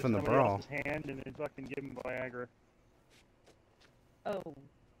sandpaper Stuff to in the somebody bra. else's hand and then fucking give him Viagra. Oh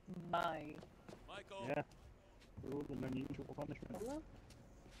my. Michael. Yeah. Cruel and unusual punishment. Hello?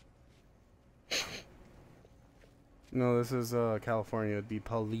 No, this is California. It'd be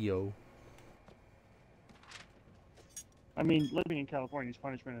Paleo. I mean, living in California is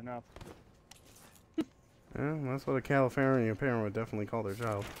punishment enough. Yeah, that's what a California parent would definitely call their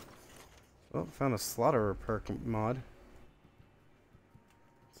child. Oh, found a slaughterer perk mod.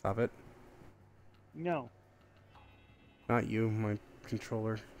 Stop it. No. Not you, my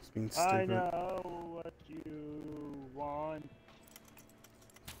controller. It's being I stupid. know what you want.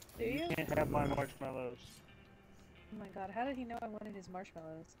 Do you? You can't have my marshmallows. Oh my god, how did he know I wanted his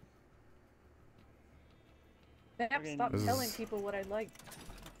marshmallows? They have to Friggin- stop This telling is- people what I like.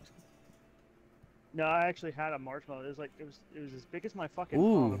 No, I actually had a marshmallow. It was like it was as big as my fucking Ooh.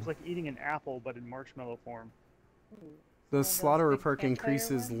 palm. It was like eating an apple, but in marshmallow form. Ooh. The those slaughterer big perk vampire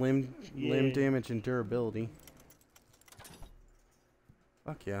increases ones? limb Yeah. damage and durability.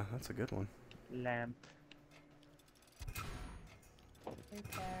 Fuck yeah, that's a good one. Lamp.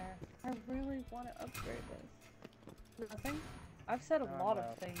 Okay. I really want to upgrade this. Nothing? I've said a lot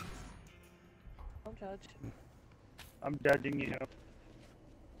of things. Don't judge. I'm judging you.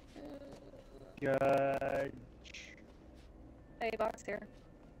 Judge. Hey, box here.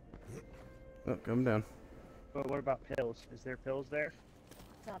 Oh, come down. But what about pills? Is there pills there?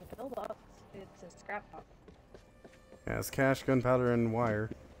 It's not a pill box. It's a scrap box. Yeah, it's cash, gunpowder, and wire.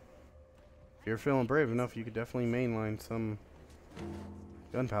 If you're feeling brave enough, you could definitely mainline some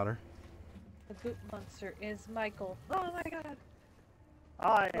gunpowder. The boot monster is Michael. Oh my god.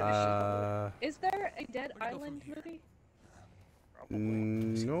 Is there a Dead Island movie?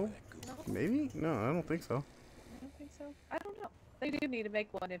 No, No? maybe? No, I don't think so. I don't think so. I don't know. They do need to make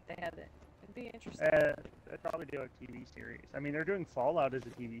one if they have it. It'd be interesting. They'd probably do a TV series. I mean, they're doing Fallout as a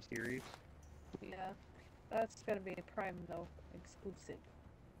TV series. Yeah. That's gonna be a Prime though, exclusive.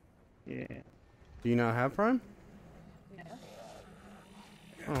 Yeah. Do you not have Prime? Yeah.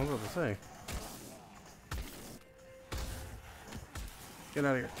 Oh, I was about to say. Get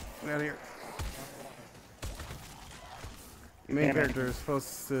out of here. Get out of here. The main Damn it. character is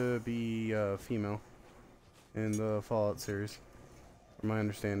supposed to be female in the Fallout series, from my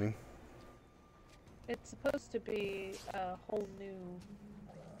understanding. It's supposed to be a whole new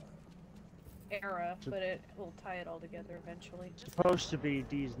era, but it will tie it all together eventually. Supposed to be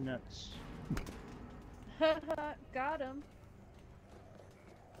these nuts. Got him.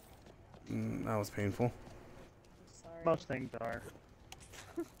 That was painful. Sorry. Most things are.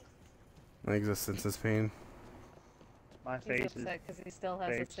 My existence is pain. My He's face is. upset because he still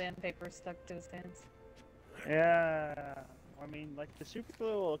has face. the sandpaper stuck to his hands. Yeah. I mean, like the super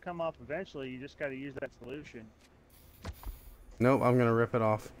glue will come off eventually. You just got to use that solution. Nope, I'm gonna rip it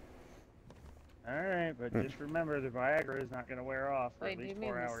off. All right, but just remember the Viagra is not going to wear off for Wait, at do you least mean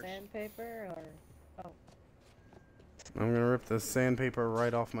 4 the hours. sandpaper or? Oh, I'm gonna rip the sandpaper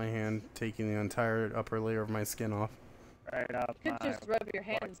right off my hand, taking the entire upper layer of my skin off. Right up you could my. just rub your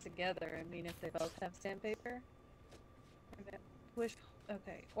hands together. I mean, if they both have sandpaper. Wish.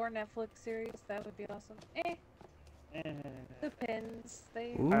 Okay, or Netflix series. That would be awesome. Depends.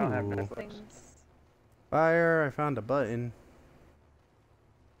 They Ooh. I don't have have Netflix. things. Fire! I found a button.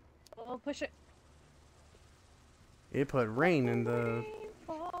 Oh, push it. It put rain in the. Rain,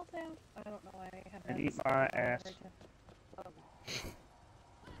 fall down. I don't know why I have And that eat stuck my in my head ass. right now. Oh,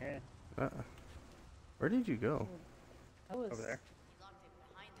 Yeah, Where did you go? that was over there.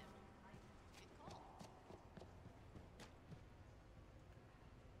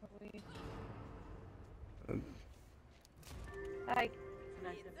 we- Uh, Hi.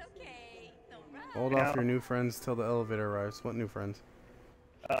 Hold off your new friends till the elevator arrives. What new friends?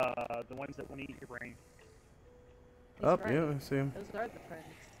 The ones that won't eat your brain. He's Oh, right. yeah, I see him. Those are the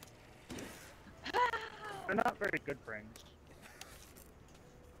friends. They're not very good friends.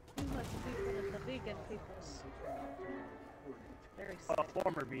 You must be one of the vegan peoples. Very sad.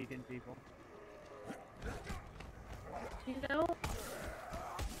 Former vegan people. You know?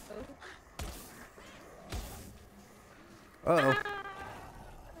 Oh. Uh oh.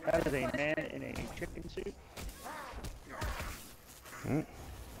 That is a man in a chicken suit. Mm.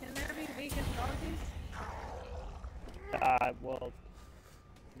 Can there be vegan doggies? Well,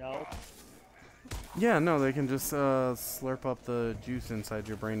 no. Yeah, no, they can just slurp up the juice inside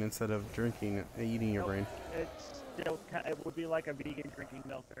your brain instead of drinking it, eating your brain. It's still it would be like a vegan drinking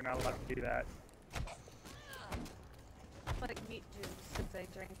milk. They're not allowed to do that. Like meat juice if they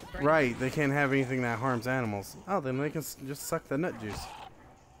drink the brain. Right, they can't have anything that harms animals. Oh, then they can just suck the nut juice.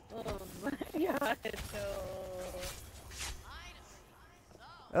 Oh my god, no.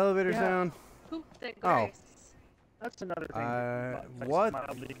 Elevator's Yeah. down. Poop the Oh. grace. That's another thing. that what?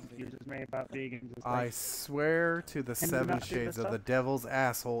 mildly confuses me about vegans. Is I like, swear to the Can you 7 not do shades this of the stuff? devil's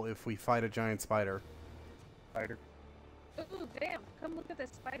asshole if we fight a giant spider. spider. Ooh, damn. Come look at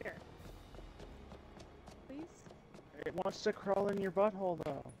this spider. Please? It wants to crawl in your butthole,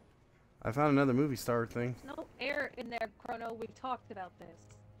 though. I found another movie star thing. No air in there, Chrono. We talked about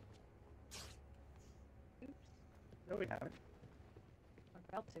this. No, we haven't.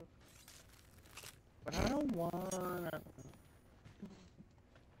 We're about to. But I don't wanna.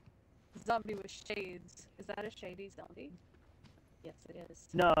 Zombie with shades. Is that a shady zombie? Yes, it is.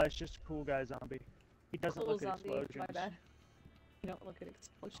 No, it's just a cool guy zombie. He doesn't Cool look at zombie. explosions. My bad. You don't look at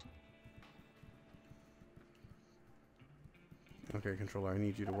explosions. Okay, controller, I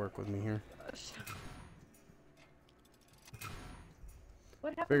need you to work with me here.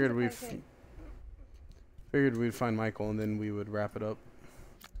 What happened Figured we'd find Michael and then we would wrap it up.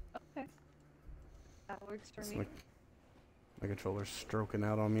 Okay. That works for It's me. like my controller's stroking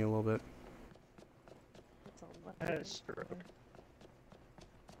out on me a little bit. That's a I had a stroke.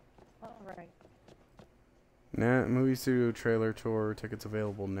 Alright. Nah, movie studio trailer tour tickets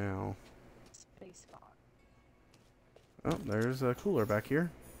available now. Space Fox. Oh, there's a cooler back here.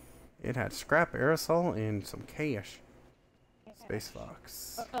 It had scrap aerosol and some cash. Space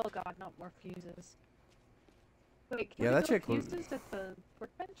Fox. Oh god, not more fuses. Wait, can Yeah, we that build chick was- fuses at the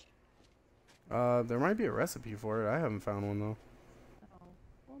workbench? There might be a recipe for it. I haven't found one though. Oh,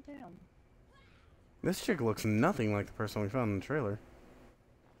 well damn. This chick looks nothing like the person we found in the trailer.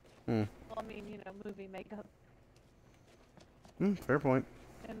 Well, I mean, you know, movie makeup. Fair point.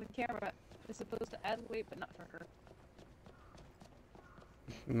 And the camera is supposed to add weight, but not for her.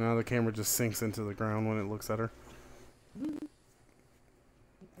 Now the camera just sinks into the ground when it looks at her.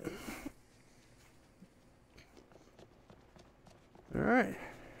 Alright.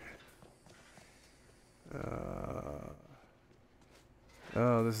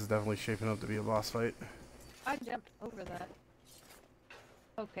 Oh, this is definitely shaping up to be a boss fight. I jumped over that.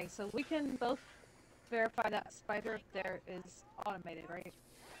 Okay, so we can both verify that spider up there is automated, right?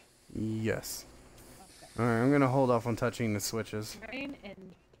 Yes. Okay. Alright, I'm gonna hold off on touching the switches. Rain and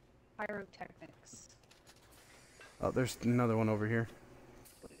pyrotechnics. Oh, there's another one over here.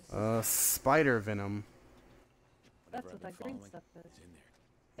 What is this? Spider venom. That's Whatever what I've that been green following stuff is. is in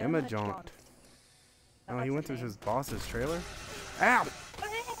there. Emma Emma Jaunt. Jaunt. Oh, That's he a went through name. his boss's trailer? Ow!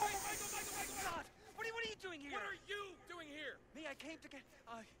 Michael! What are you doing here? What are you doing here? Me, I came to get.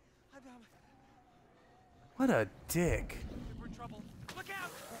 What a dick. We're in trouble. Look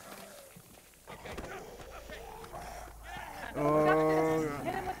out! Oh,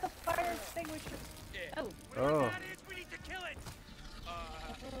 Hit him with the fire extinguisher. Oh. oh. That is, we need to kill it.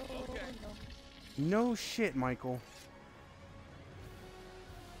 Okay. No shit, Michael.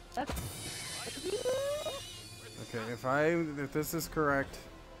 That's. Okay, if this is correct,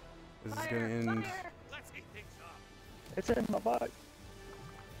 this is gonna end. Let's eat things up. It's in my butt.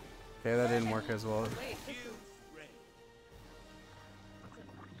 Okay, that didn't work as well. Wait, this is. Ray.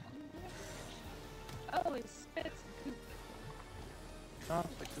 Oh, it spits goop. Huh?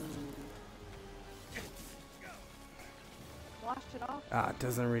 Washed it off. Ah, it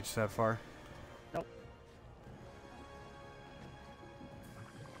doesn't reach that far. Nope.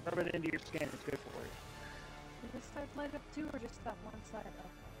 Rub it into your skin. It's good for you. Did this side light up too, or just that one side up?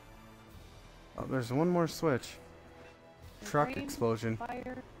 Oh, there's one more switch. Truck Rain, explosion.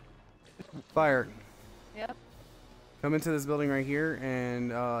 Fire. Fire. Yep. Come into this building right here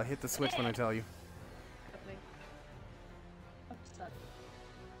and hit the switch when I tell you. Got me. Upset.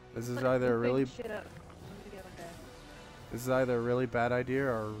 This is Like, either a moving really shit up. Okay. this is either a really bad idea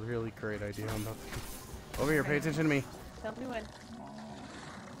or a really great idea. I'm about to... Over here, pay attention to me. Tell me when.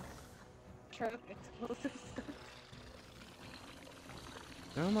 Truck explosives.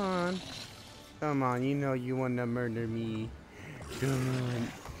 Come on. Come on, you know you wanna murder me. Done.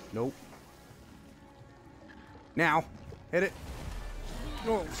 Nope. Now. Hit it.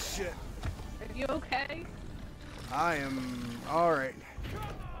 Oh shit. Are you okay? I am alright.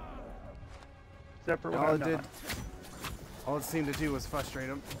 Except for when All I'm it did not. all it seemed to do was frustrate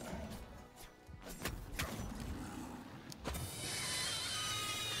him.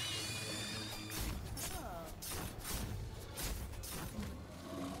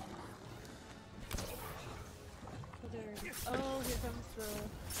 Oh, here comes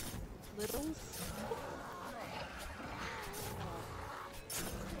the littles.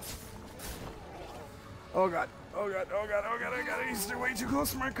 Oh god. Oh god. Oh god. Oh god. I got it. He's way too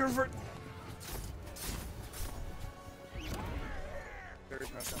close for my comfort. There is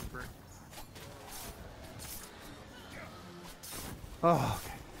no comfort. Oh,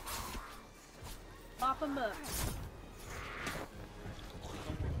 okay. Pop them up.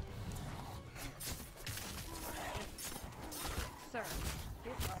 Sir,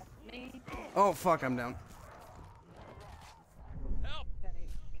 get off me. Oh fuck, I'm down. Help!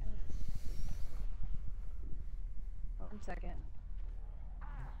 One second.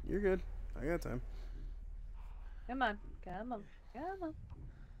 You're good. I got time. Come on. Come on. Come on.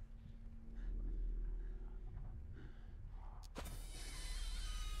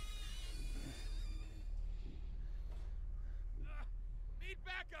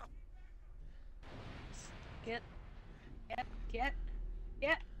 Get.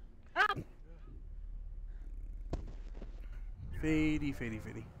 Up! Fady, fady,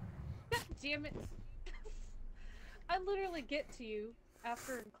 fady. Damn it. I literally get to you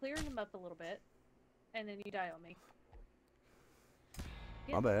after clearing them up a little bit, and then you die on me.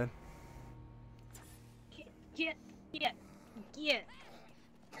 My bad. Get.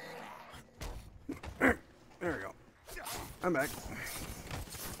 There we go. I'm back.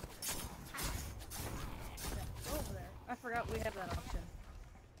 Go over there. I forgot we have that option.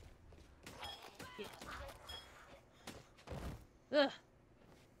 Get. Ugh.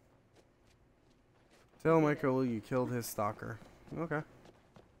 Tell Michael you killed his stalker. Okay.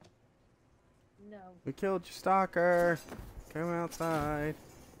 No. We killed your stalker. Come outside.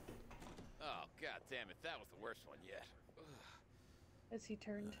 Oh, god damn it, that was the worst one yet. As he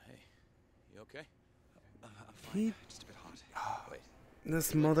turned. Hey, you okay? I'm fine. He- Just a bit hot. Wait.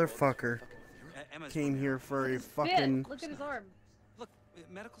 This motherfucker Emma's came running here out. for a Spit! fucking... Look at his arm. Look,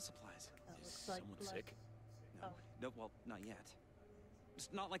 medical supplies. That Is looks like someone blood. sick? No, Oh. no, well, not yet. It's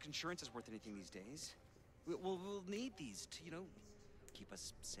not like insurance is worth anything these days. We'll need these to, you know, keep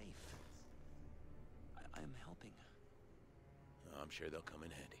us safe. I am helping. Oh, I'm sure they'll come in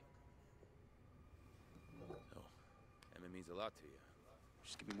handy. So, Emma means a lot to you.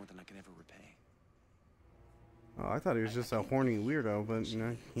 Just give me more than I can ever repay. Oh, I thought he was just a horny weirdo, but you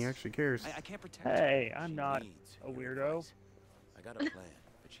know, he actually cares. I can't protect her. Hey, I'm She not needs a your weirdo. advice. I got a plan,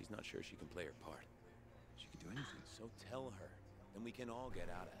 but she's not sure she can play her part. She can do anything. So tell her, then we can all get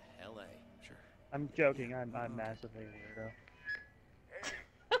out of L.A. Sure. I'm joking. I'm massively a weirdo.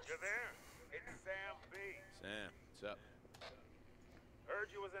 You there? It's Sam B. Sam, what's up? Heard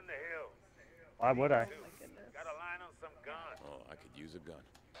you was in the hills. Why would I? Oh my goodness. Got a line on some gun. Oh, I could use a gun.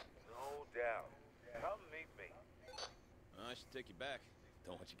 No doubt. Come meet me. I should take you back.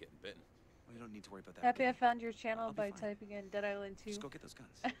 Don't want you getting bitten. Well, you don't need to worry about that. Happy I baby. found your channel I'll be by fine. typing in Dead Island 2. Just go get those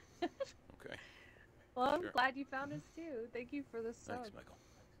guns. Okay. Well, I'm Sure. glad you found us too. Thank you for the sub. Thanks, Michael.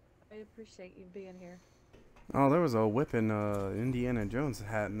 I appreciate you being here. Oh, there was a whipping Indiana Jones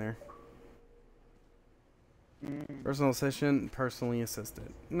hat in there. Personal assistant, personally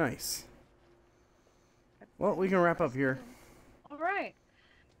assisted. Nice. Well, we can wrap up here. Alright.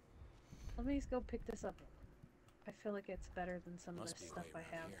 Let me just go pick this up. I feel like it's better than some of Must the be stuff way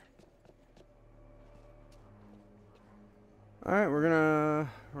I around have. here. Alright, we're gonna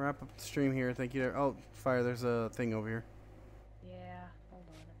wrap up the stream here. Thank you. Oh, fire, there's a thing over here. Yeah, hold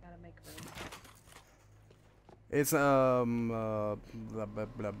on. I gotta make room. It's, blah, blah,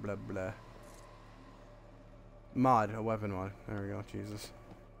 blah, blah, blah. Mod, a weapon mod. There we go, Jesus.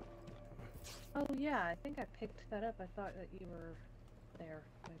 Oh yeah, I think I picked that up. I thought that you were there.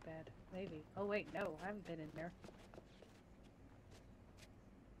 My bad. Maybe. Oh wait, no, I haven't been in there.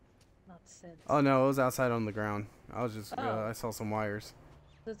 Not since. Oh no, it was outside on the ground. I was just, Oh. I saw some wires.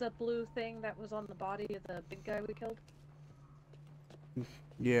 There's that blue thing that was on the body of the big guy we killed.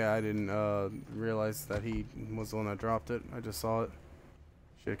 Yeah, I didn't, realize that he was the one that dropped it. I just saw it.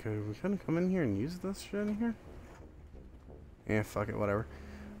 Shit, could we couldn't come in here and use this shit in here? Yeah, fuck it, whatever.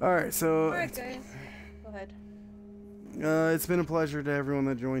 Alright, so... Alright guys, go ahead. It's been a pleasure to everyone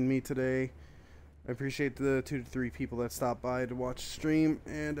that joined me today. I appreciate the 2 to 3 people that stopped by to watch the stream,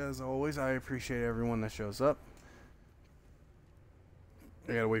 and as always, I appreciate everyone that shows up.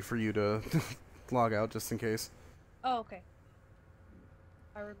 I gotta wait for you to log out just in case. Oh, okay.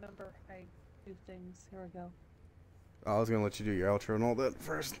 I remember I do things. Here we go. I was gonna let you do your outro and all that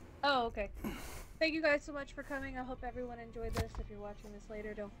first. Oh, okay. Thank you guys so much for coming. I hope everyone enjoyed this. If you're watching this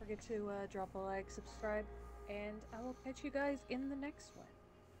later, don't forget to drop a like, subscribe, and I will catch you guys in the next one.